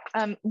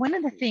 One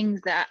of the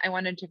things that I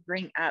wanted to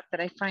bring up that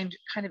I find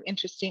kind of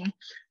interesting,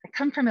 I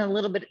come from a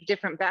little bit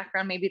different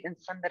background maybe than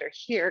some that are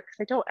here, because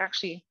I don't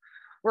actually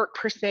work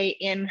per se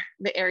in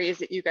the areas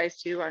that you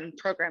guys do on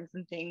programs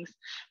and things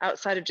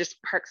outside of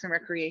just parks and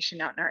recreation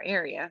out in our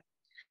area.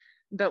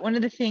 But one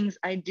of the things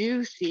I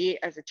do see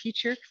as a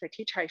teacher, because I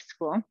teach high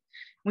school,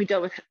 we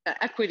deal with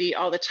equity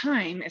all the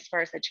time as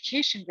far as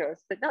education goes,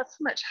 but not so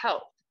much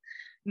health.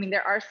 I mean,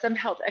 there are some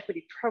health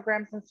equity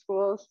programs in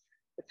schools,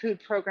 the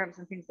food programs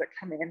and things that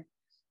come in,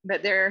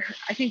 but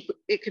I think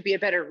it could be a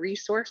better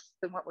resource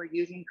than what we're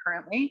using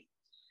currently.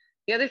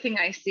 The other thing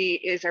I see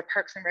is our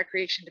parks and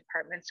recreation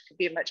departments could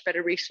be a much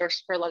better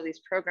resource for a lot of these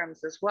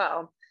programs as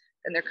well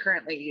than they're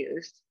currently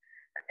used.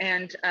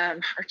 And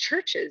our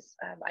churches,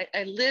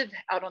 I live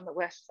out on the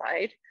west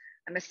side.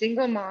 I'm a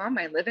single mom.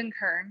 I live in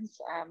Kearns.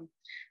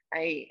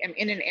 I am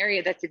in an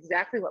area that's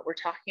exactly what we're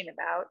talking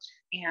about.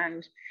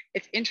 And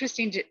it's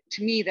interesting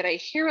to me that I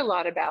hear a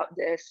lot about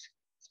this,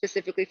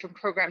 specifically from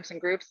programs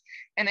and groups,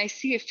 and I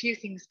see a few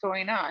things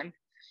going on,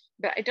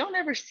 but I don't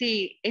ever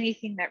see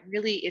anything that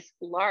really is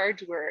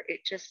large where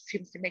it just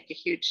seems to make a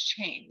huge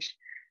change.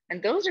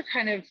 And those are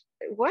kind of,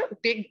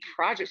 what big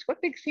projects,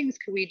 what big things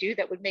could we do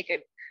that would make a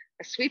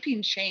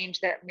sweeping change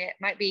that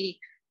might be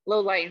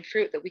low-lying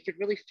fruit that we could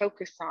really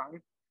focus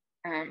on,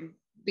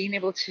 being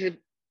able to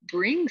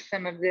bring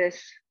some of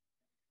this,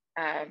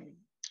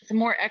 some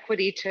more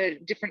equity to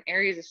different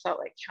areas of Salt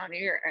Lake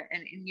County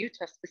and in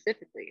Utah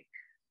specifically.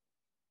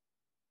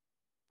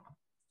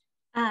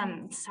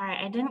 Sorry,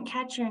 I didn't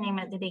catch your name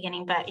at the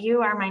beginning, but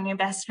you are my new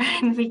best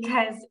friend,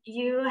 because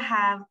you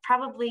have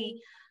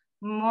probably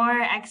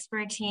more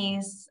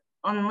expertise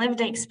on lived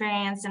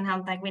experience in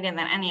health equity than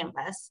any of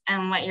us.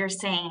 And what you're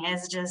saying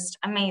is just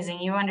amazing.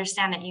 You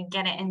understand it, you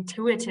get it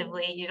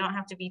intuitively. You don't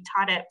have to be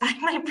taught it by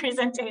my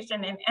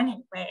presentation in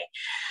any way.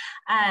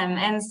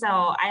 And so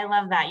I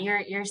love that.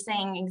 You're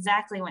saying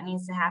exactly what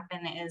needs to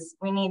happen is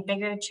we need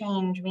bigger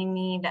change. We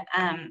need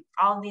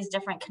all of these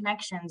different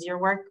connections. Your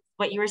work,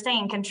 what you were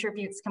saying,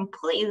 contributes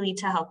completely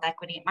to health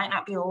equity. It might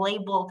not be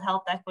labeled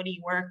health equity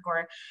work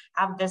or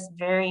have this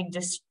very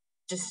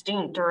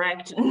distinct,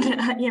 direct,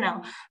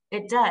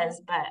 it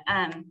does. But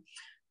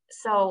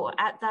so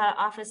at the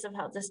Office of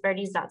Health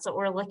Disparities, that's what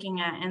we're looking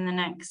at in the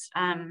next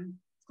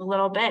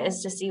little bit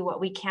is to see what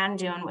we can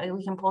do and what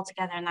we can pull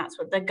together. And that's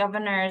what the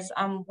governor's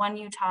One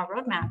Utah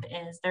roadmap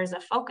is. There's a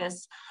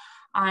focus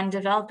on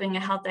developing a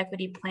health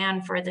equity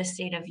plan for the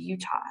state of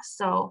Utah.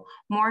 So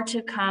more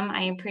to come.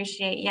 I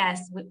appreciate,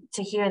 yes,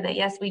 to hear that,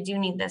 yes, we do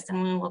need this,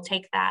 and we will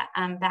take that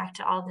back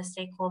to all the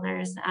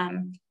stakeholders,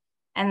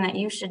 and that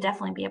you should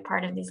definitely be a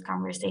part of these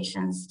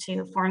conversations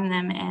to form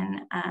them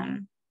and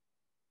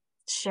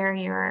share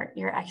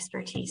your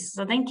expertise.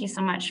 So thank you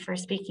so much for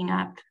speaking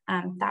up.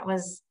 That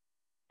was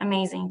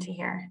amazing to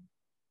hear.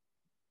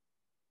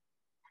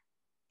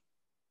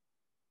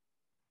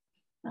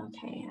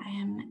 Okay, I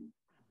am.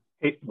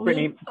 Hey,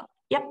 Brittney.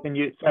 Yep. Can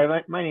you?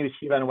 Sorry, my name is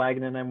Sivan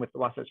Wagon, and I'm with the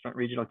Wasatch Front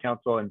Regional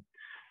Council. And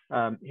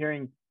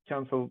hearing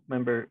Council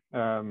Member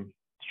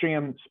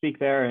Stringham speak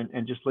there,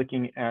 and just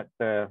looking at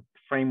the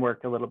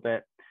framework a little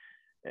bit,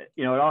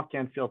 you know, it all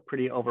can feel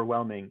pretty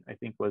overwhelming, I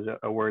think was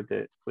a word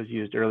that was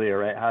used earlier,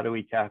 right? How do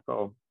we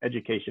tackle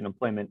education,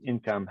 employment,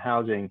 income,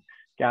 housing,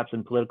 gaps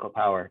in political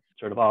power,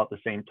 sort of all at the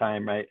same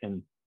time, right?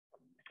 And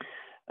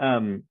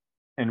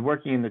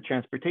working in the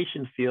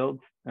transportation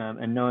field,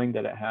 and knowing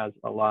that it has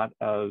a lot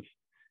of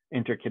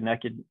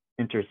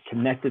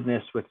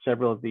interconnectedness with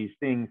several of these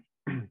things,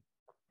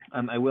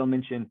 I will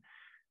mention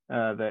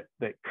that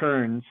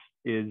Kearns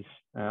is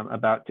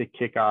about to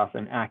kick off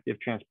an active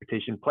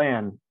transportation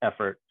plan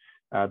effort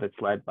that's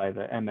led by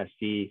the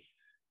MSC.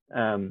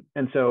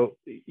 And so,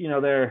 you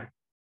know, there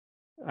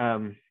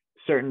are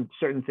certain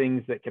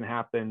things that can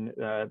happen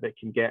that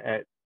can get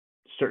at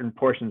certain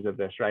portions of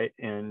this, right?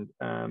 And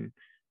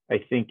I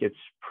think it's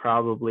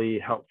probably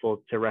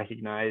helpful to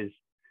recognize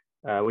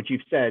what you've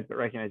said, but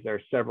recognize there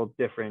are several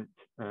different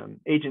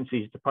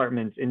agencies,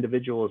 departments,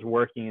 individuals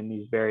working in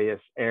these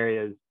various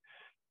areas,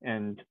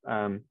 and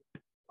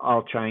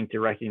all trying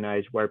to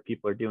recognize where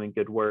people are doing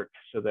good work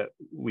so that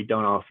we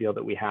don't all feel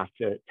that we have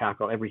to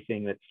tackle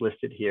everything that's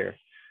listed here.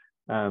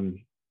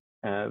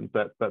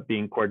 But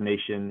being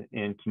coordination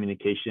and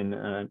communication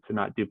to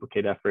not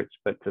duplicate efforts,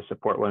 but to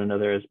support one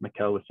another, as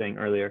Mikkel was saying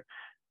earlier.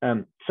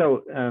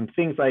 So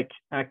things like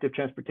active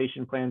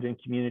transportation plans in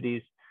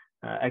communities,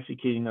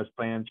 executing those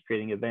plans,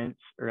 creating events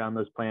around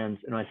those plans.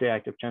 And when I say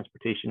active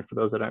transportation, for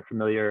those that aren't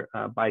familiar,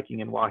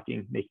 biking and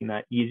walking, making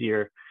that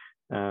easier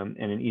and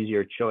an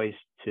easier choice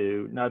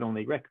to not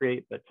only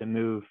recreate, but to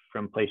move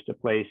from place to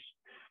place.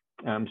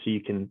 So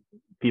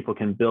people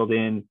can build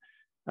in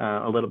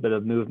a little bit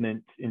of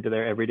movement into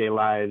their everyday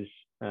lives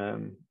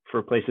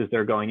for places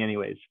they're going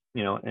anyways,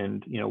 you know,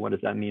 and, you know, what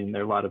does that mean?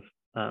 There are a lot of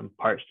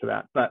parts to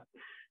that. But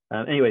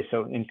anyway,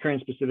 so in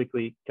Kearns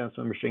specifically,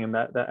 Councilmember Stringham,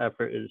 that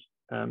effort is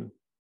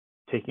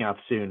taking off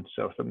soon.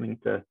 So something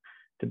to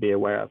be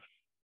aware of.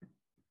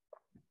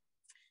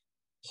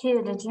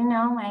 Hugh, did you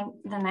know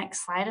the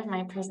next slide of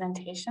my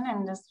presentation?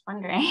 I'm just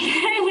wondering,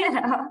 you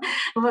know,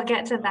 we'll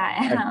get to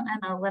that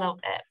in a little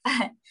bit.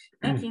 But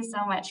thank you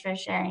so much for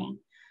sharing.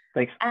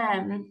 Thanks.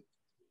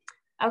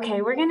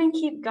 Okay, we're gonna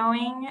keep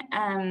going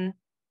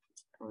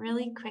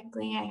really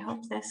quickly. I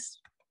hope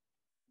this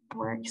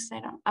works.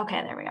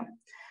 Okay, there we go.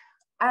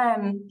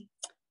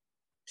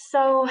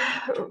 So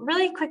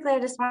really quickly, I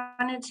just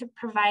wanted to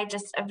provide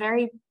just a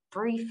very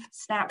brief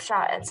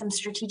snapshot at some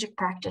strategic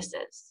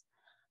practices.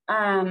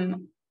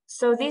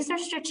 So these are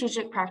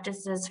strategic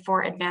practices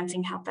for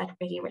advancing health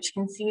equity, which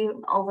can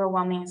seem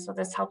overwhelming. So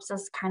this helps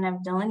us kind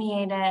of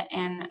delineate it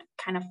and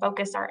kind of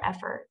focus our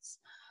efforts.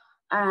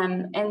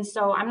 And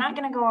so I'm not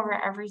going to go over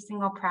every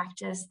single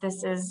practice.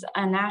 This is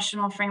a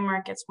national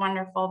framework. It's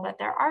wonderful, but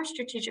there are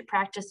strategic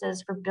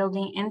practices for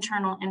building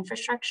internal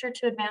infrastructure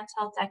to advance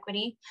health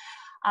equity,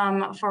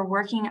 for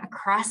working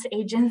across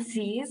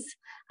agencies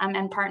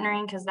and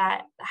partnering, because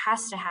that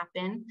has to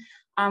happen,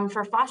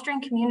 for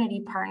fostering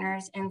community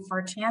partners, and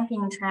for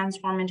championing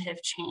transformative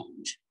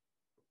change.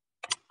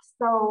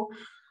 So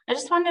I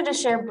just wanted to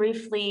share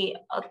briefly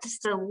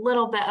just a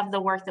little bit of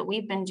the work that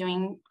we've been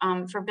doing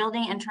for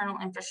building internal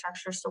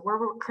infrastructure. So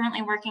we're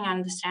currently working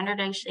on the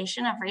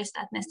standardization of race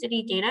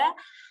ethnicity data,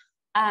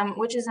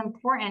 which is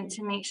important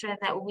to make sure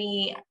that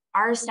we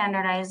are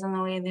standardized in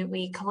the way that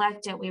we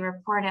collect it, we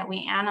report it,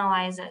 we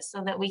analyze it,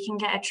 so that we can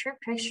get a true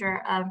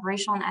picture of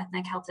racial and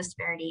ethnic health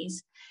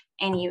disparities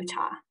in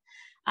Utah.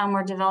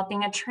 We're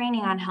developing a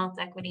training on health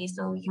equity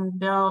so we can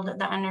build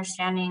the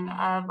understanding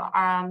of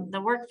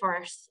the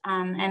workforce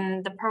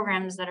and the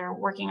programs that are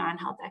working on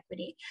health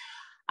equity.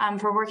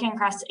 For working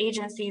across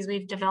agencies,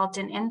 we've developed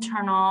an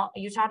internal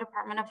Utah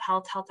Department of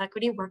Health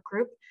Equity Work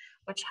Group,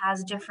 which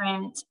has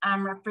different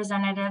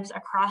representatives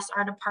across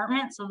our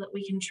department so that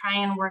we can try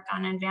and work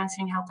on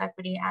advancing health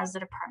equity as the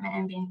department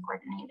and being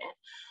coordinated.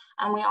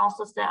 We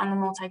also sit on the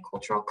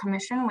Multicultural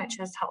Commission, which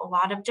has a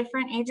lot of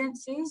different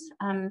agencies.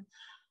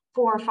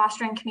 For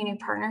fostering community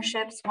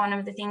partnerships, one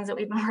of the things that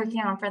we've been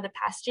working on for the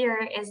past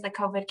year is the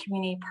COVID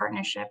Community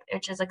Partnership,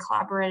 which is a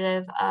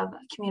collaborative of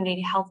community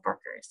health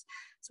workers.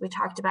 So we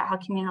talked about how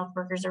community health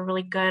workers are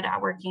really good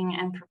at working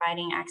and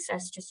providing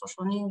access to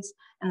social needs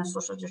and the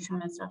social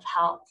determinants of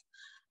health.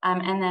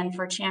 And then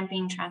for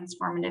championing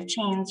transformative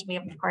change, we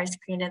have, of course,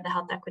 created the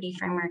health equity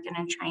framework, and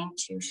I'm trying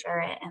to share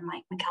it. And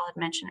like Mikkel had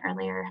mentioned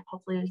earlier,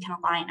 hopefully we can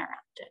align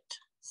around it.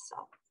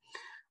 So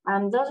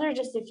those are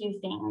just a few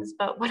things.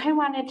 But what I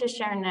wanted to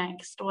share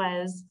next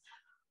was,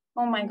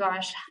 oh my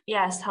gosh,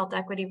 yes, health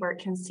equity work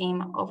can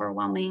seem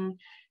overwhelming,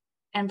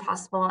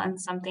 impossible, and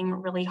something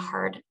really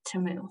hard to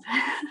move.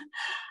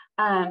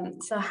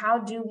 So how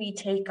do we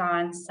take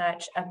on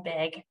such a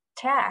big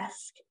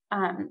task?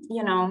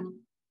 You know,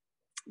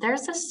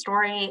 there's a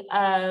story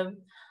of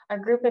a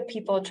group of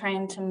people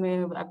trying to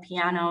move a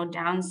piano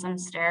down some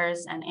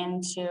stairs and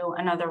into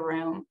another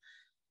room.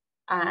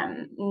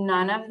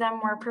 None of them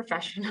were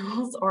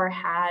professionals or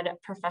had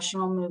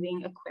professional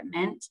moving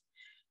equipment.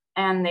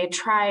 And they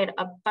tried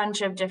a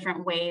bunch of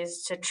different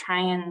ways to try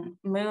and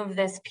move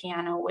this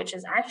piano, which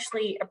is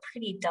actually a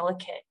pretty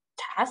delicate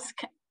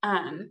task.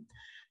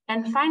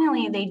 And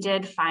finally, they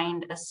did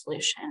find a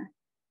solution.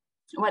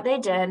 What they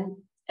did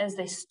is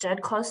they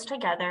stood close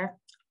together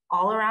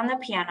all around the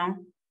piano,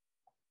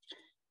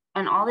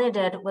 and all they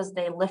did was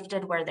they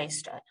lifted where they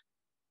stood,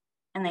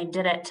 and they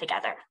did it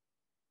together.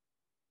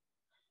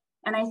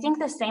 And I think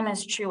the same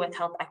is true with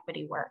health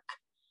equity work.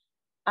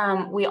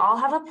 We all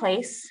have a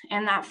place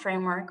in that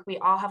framework. We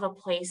all have a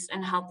place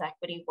in health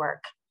equity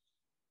work,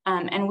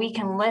 and we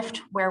can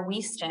lift where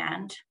we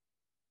stand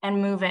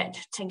and move it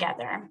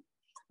together.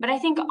 But I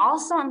think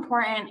also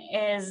important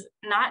is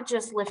not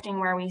just lifting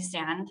where we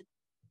stand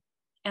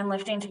and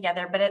lifting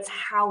together, but it's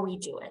how we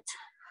do it.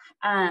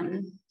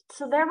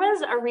 So there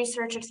was a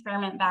research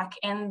experiment back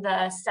in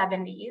the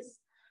 70s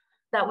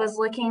that was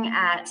looking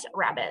at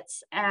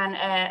rabbits, and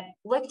it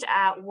looked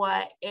at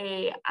what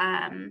a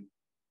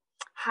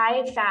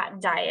high-fat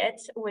diet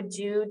would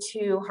do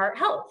to heart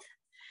health.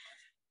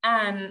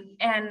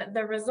 And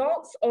the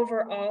results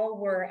overall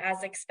were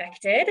as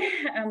expected.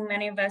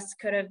 Many of us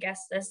could have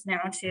guessed this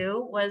now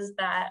too, was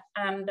that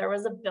there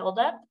was a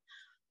buildup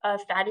of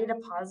fatty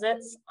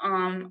deposits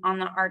on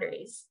the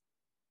arteries.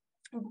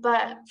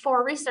 But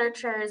for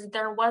researchers,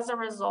 there was a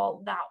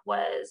result that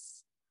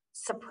was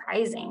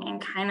surprising and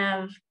kind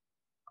of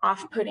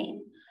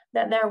off-putting,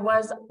 that there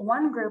was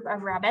one group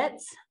of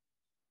rabbits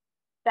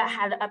that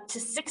had up to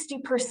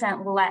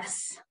 60%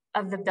 less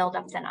of the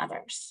buildup than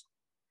others.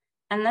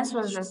 And this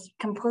was just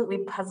completely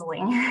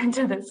puzzling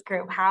to this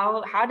group.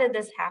 How did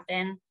this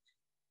happen?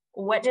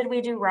 What did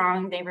we do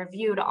wrong? They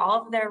reviewed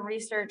all of their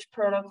research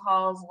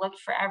protocols, looked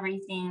for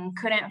everything,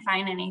 couldn't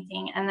find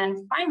anything. And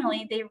then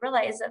finally, they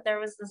realized that there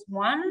was this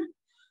one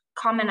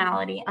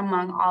commonality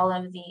among all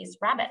of these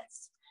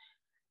rabbits.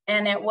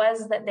 And it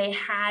was that they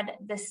had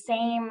the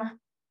same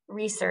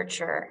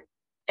researcher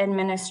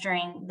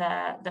administering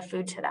the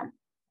food to them.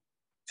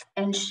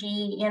 And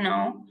she, you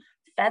know,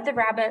 fed the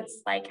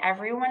rabbits like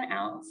everyone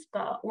else,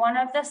 but one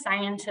of the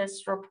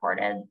scientists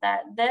reported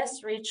that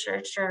this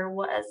researcher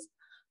was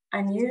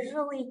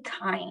unusually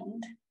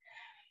kind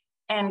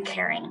and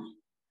caring.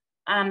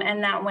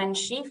 And that when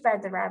she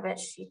fed the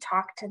rabbits, she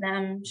talked to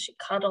them, she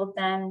cuddled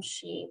them,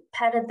 she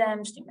petted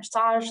them, she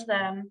massaged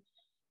them,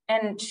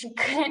 and she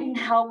couldn't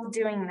help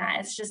doing that.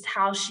 It's just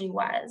how she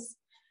was.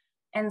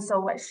 And so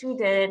what she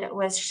did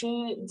was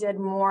she did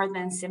more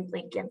than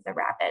simply give the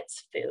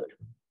rabbits food.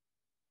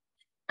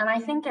 And I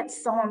think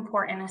it's so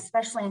important,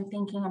 especially in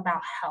thinking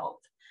about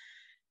health,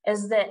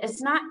 is that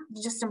it's not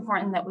just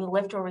important that we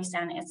lift where we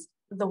stand, it's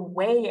the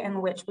way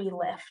in which we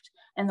lift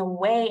and the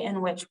way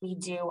in which we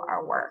do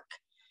our work.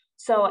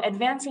 So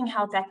advancing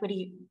health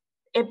equity,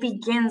 it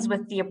begins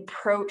with the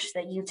approach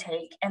that you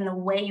take and the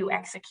way you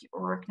execute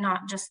work,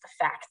 not just the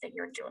fact that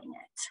you're doing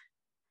it.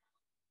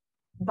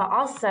 But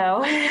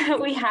also,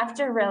 we have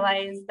to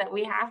realize that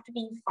we have to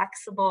be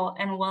flexible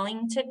and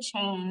willing to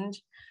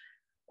change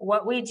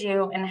what we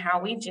do and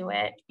how we do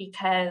it,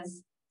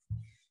 because,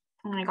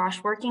 oh my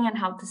gosh, working in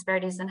health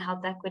disparities and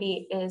health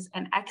equity is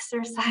an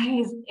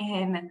exercise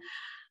in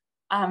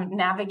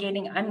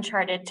navigating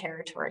uncharted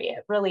territory.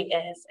 It really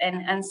is.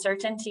 And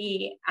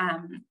uncertainty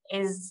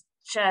is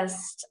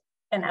just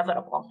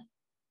inevitable.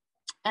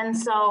 And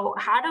so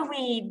how do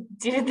we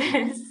do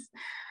this?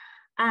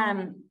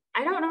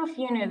 I don't know if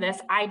you knew this,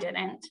 I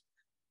didn't.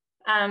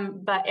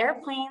 But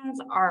airplanes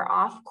are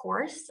off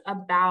course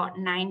about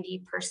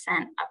 90%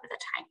 of the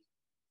time.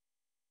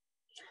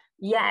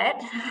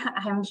 Yet,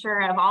 I'm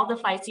sure of all the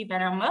flights you've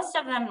been on, most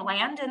of them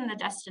land in the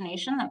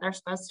destination that they're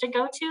supposed to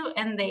go to,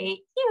 and they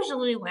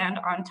usually land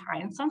on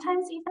time,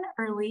 sometimes even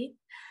early,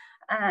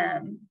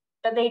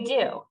 but they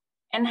do.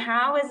 And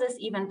how is this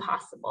even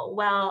possible?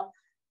 Well,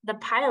 the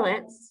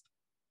pilots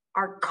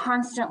are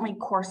constantly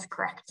course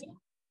correcting,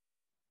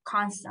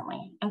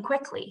 constantly and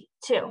quickly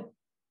too.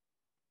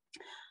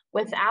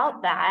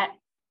 Without that,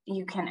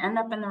 you can end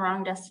up in the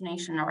wrong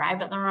destination,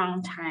 arrive at the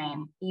wrong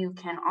time. You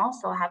can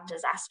also have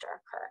disaster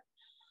occur.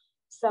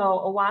 So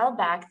a while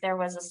back, there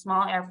was a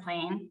small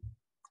airplane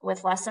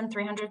with less than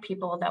 300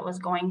 people that was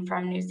going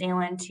from New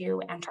Zealand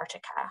to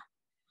Antarctica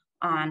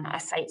on a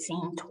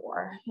sightseeing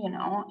tour, you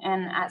know,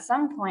 and at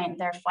some point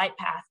their flight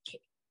path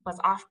was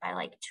off by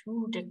like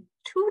 2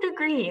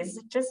 degrees,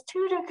 just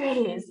 2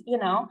 degrees, you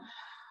know.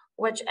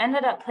 which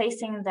ended up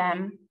placing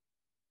them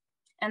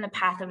in the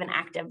path of an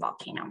active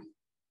volcano.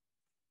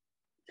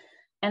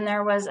 And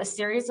there was a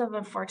series of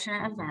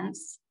unfortunate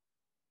events,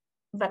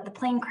 but the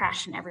plane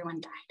crashed and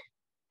everyone died.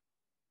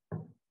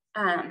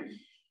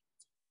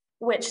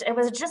 Which it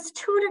was just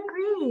 2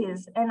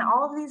 degrees and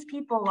all of these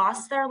people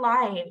lost their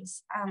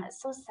lives.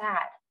 It's so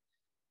sad.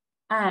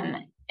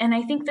 And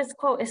I think this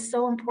quote is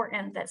so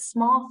important, that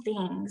small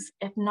things,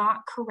 if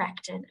not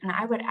corrected, and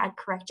I would add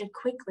corrected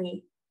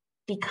quickly,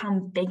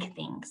 become big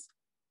things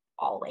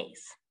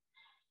always.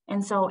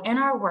 And so in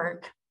our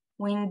work,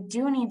 we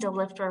do need to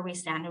lift where we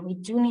stand, and we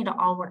do need to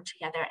all work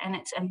together. And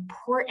it's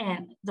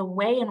important the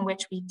way in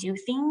which we do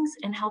things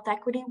in health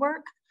equity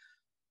work.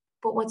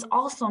 But what's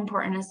also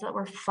important is that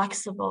we're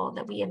flexible,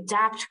 that we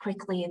adapt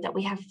quickly, that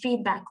we have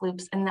feedback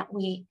loops, and that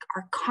we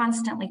are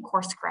constantly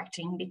course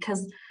correcting.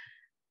 Because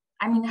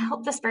I mean,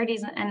 health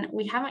disparities, and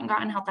we haven't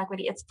gotten health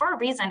equity, it's for a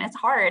reason. It's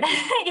hard,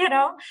 you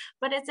know,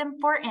 but it's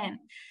important.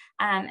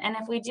 And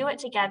if we do it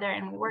together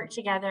and we work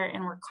together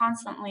and we're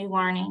constantly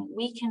learning,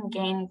 we can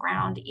gain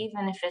ground,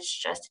 even if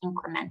it's just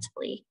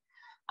incrementally.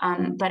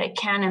 But it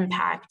can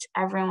impact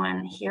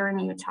everyone here in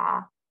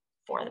Utah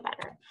for the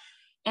better.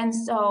 And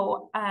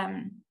so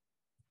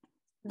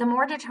the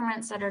more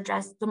determinants that are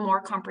addressed, the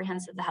more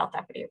comprehensive the health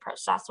equity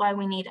approach. That's why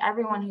we need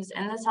everyone who's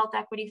in this health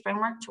equity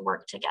framework to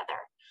work together.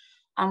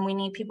 We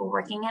need people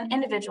working in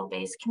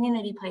individual-based,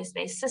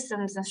 community-based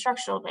systems and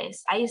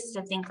structural-based. I used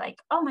to think like,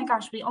 oh my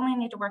gosh, we only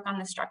need to work on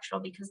the structural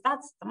because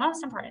that's the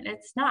most important.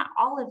 It's not.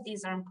 All of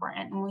these are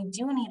important, and we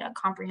do need a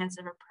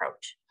comprehensive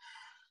approach.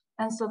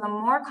 And so the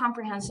more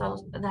comprehensive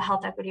the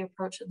health equity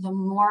approach, the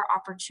more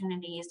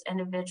opportunities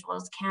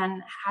individuals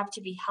can have to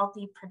be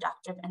healthy,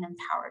 productive, and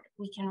empowered.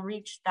 We can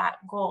reach that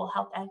goal.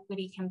 Health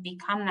equity can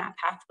become that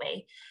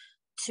pathway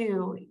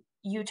to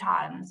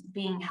Utahns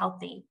being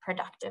healthy,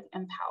 productive,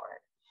 empowered.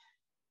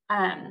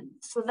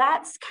 So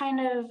that's kind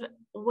of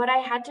what I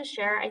had to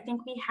share. I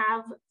think we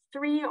have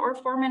 3 or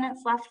 4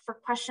 minutes left for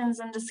questions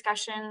and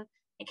discussion.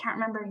 I can't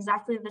remember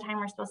exactly the time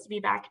we're supposed to be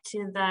back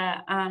to the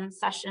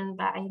session,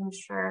 but I'm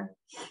sure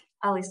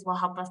Elise will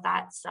help us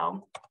that.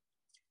 So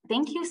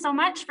thank you so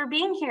much for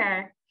being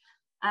here.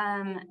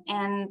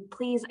 And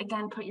please,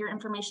 again, put your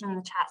information in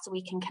the chat so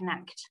we can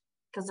connect,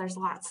 because there's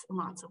lots and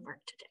lots of work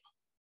to do.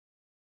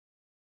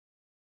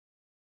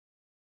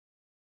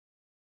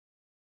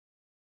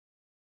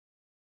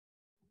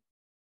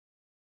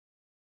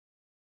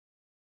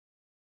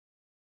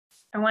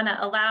 I want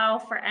to allow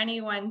for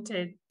anyone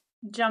to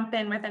jump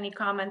in with any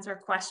comments or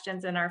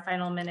questions in our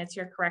final minutes.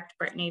 You're correct,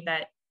 Brittney,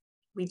 that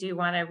we do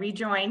want to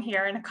rejoin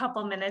here in a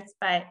couple minutes,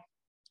 but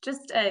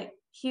just a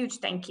huge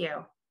thank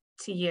you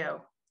to you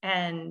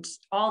and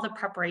all the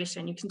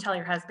preparation. You can tell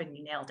your husband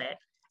you nailed it.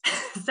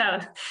 So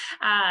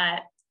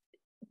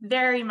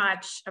very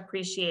much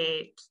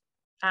appreciate.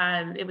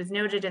 It was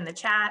noted in the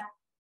chat,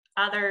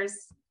 others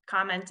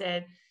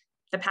commented,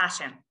 the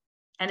passion,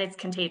 and it's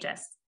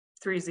contagious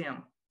through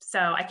Zoom. So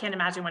I can't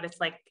imagine what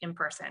it's like in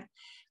person,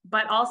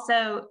 but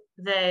also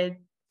the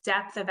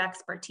depth of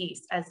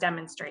expertise as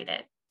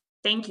demonstrated.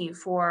 Thank you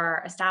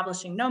for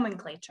establishing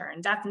nomenclature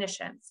and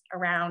definitions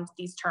around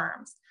these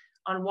terms,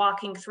 on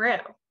walking through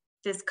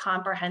this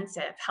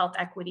comprehensive health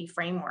equity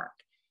framework,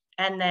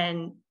 and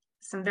then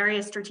some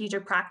various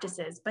strategic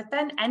practices, but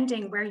then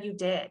ending where you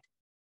did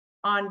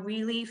on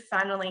really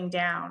funneling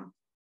down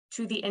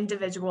to the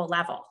individual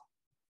level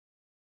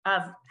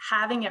of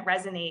having it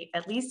resonate,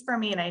 at least for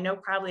me, and I know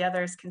probably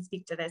others can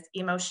speak to this,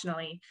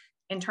 emotionally,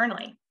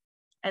 internally.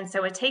 And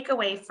so a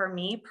takeaway for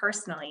me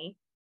personally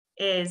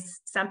is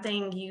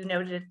something you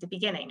noted at the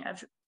beginning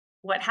of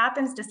what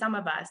happens to some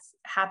of us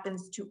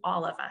happens to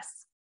all of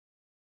us.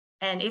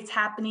 And it's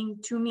happening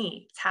to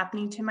me, it's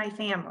happening to my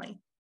family.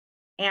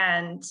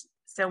 And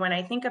so when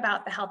I think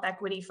about the health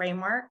equity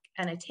framework,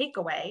 and a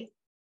takeaway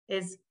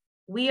is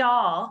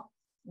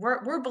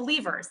we're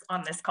believers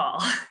on this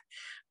call,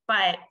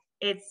 but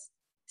it's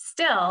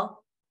still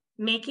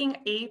making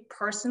a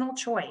personal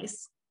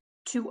choice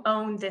to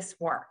own this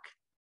work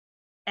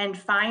and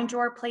find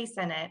your place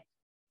in it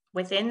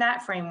within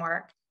that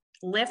framework,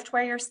 lift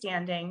where you're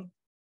standing,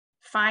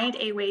 find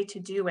a way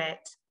to do it,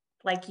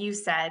 like you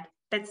said,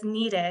 that's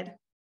needed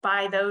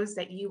by those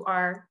that you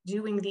are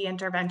doing the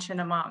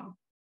intervention among.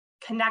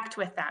 Connect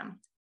with them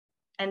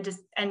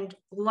and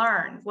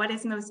learn what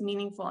is most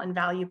meaningful and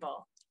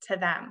valuable to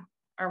them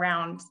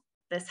around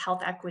this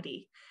health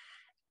equity,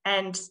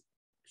 and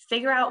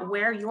figure out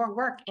where your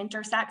work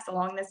intersects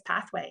along this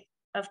pathway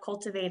of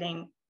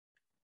cultivating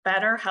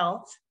better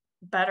health,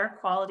 better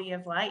quality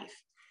of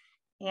life.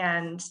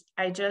 And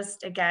I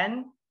just,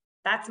 again,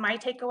 that's my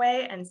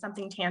takeaway, and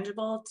something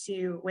tangible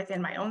to,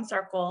 within my own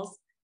circles,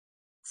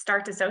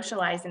 start to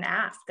socialize and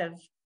ask of,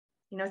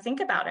 think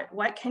about it.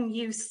 What can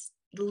you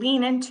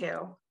lean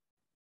into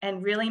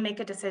and really make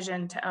a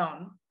decision to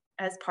own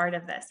as part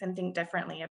of this, and think differently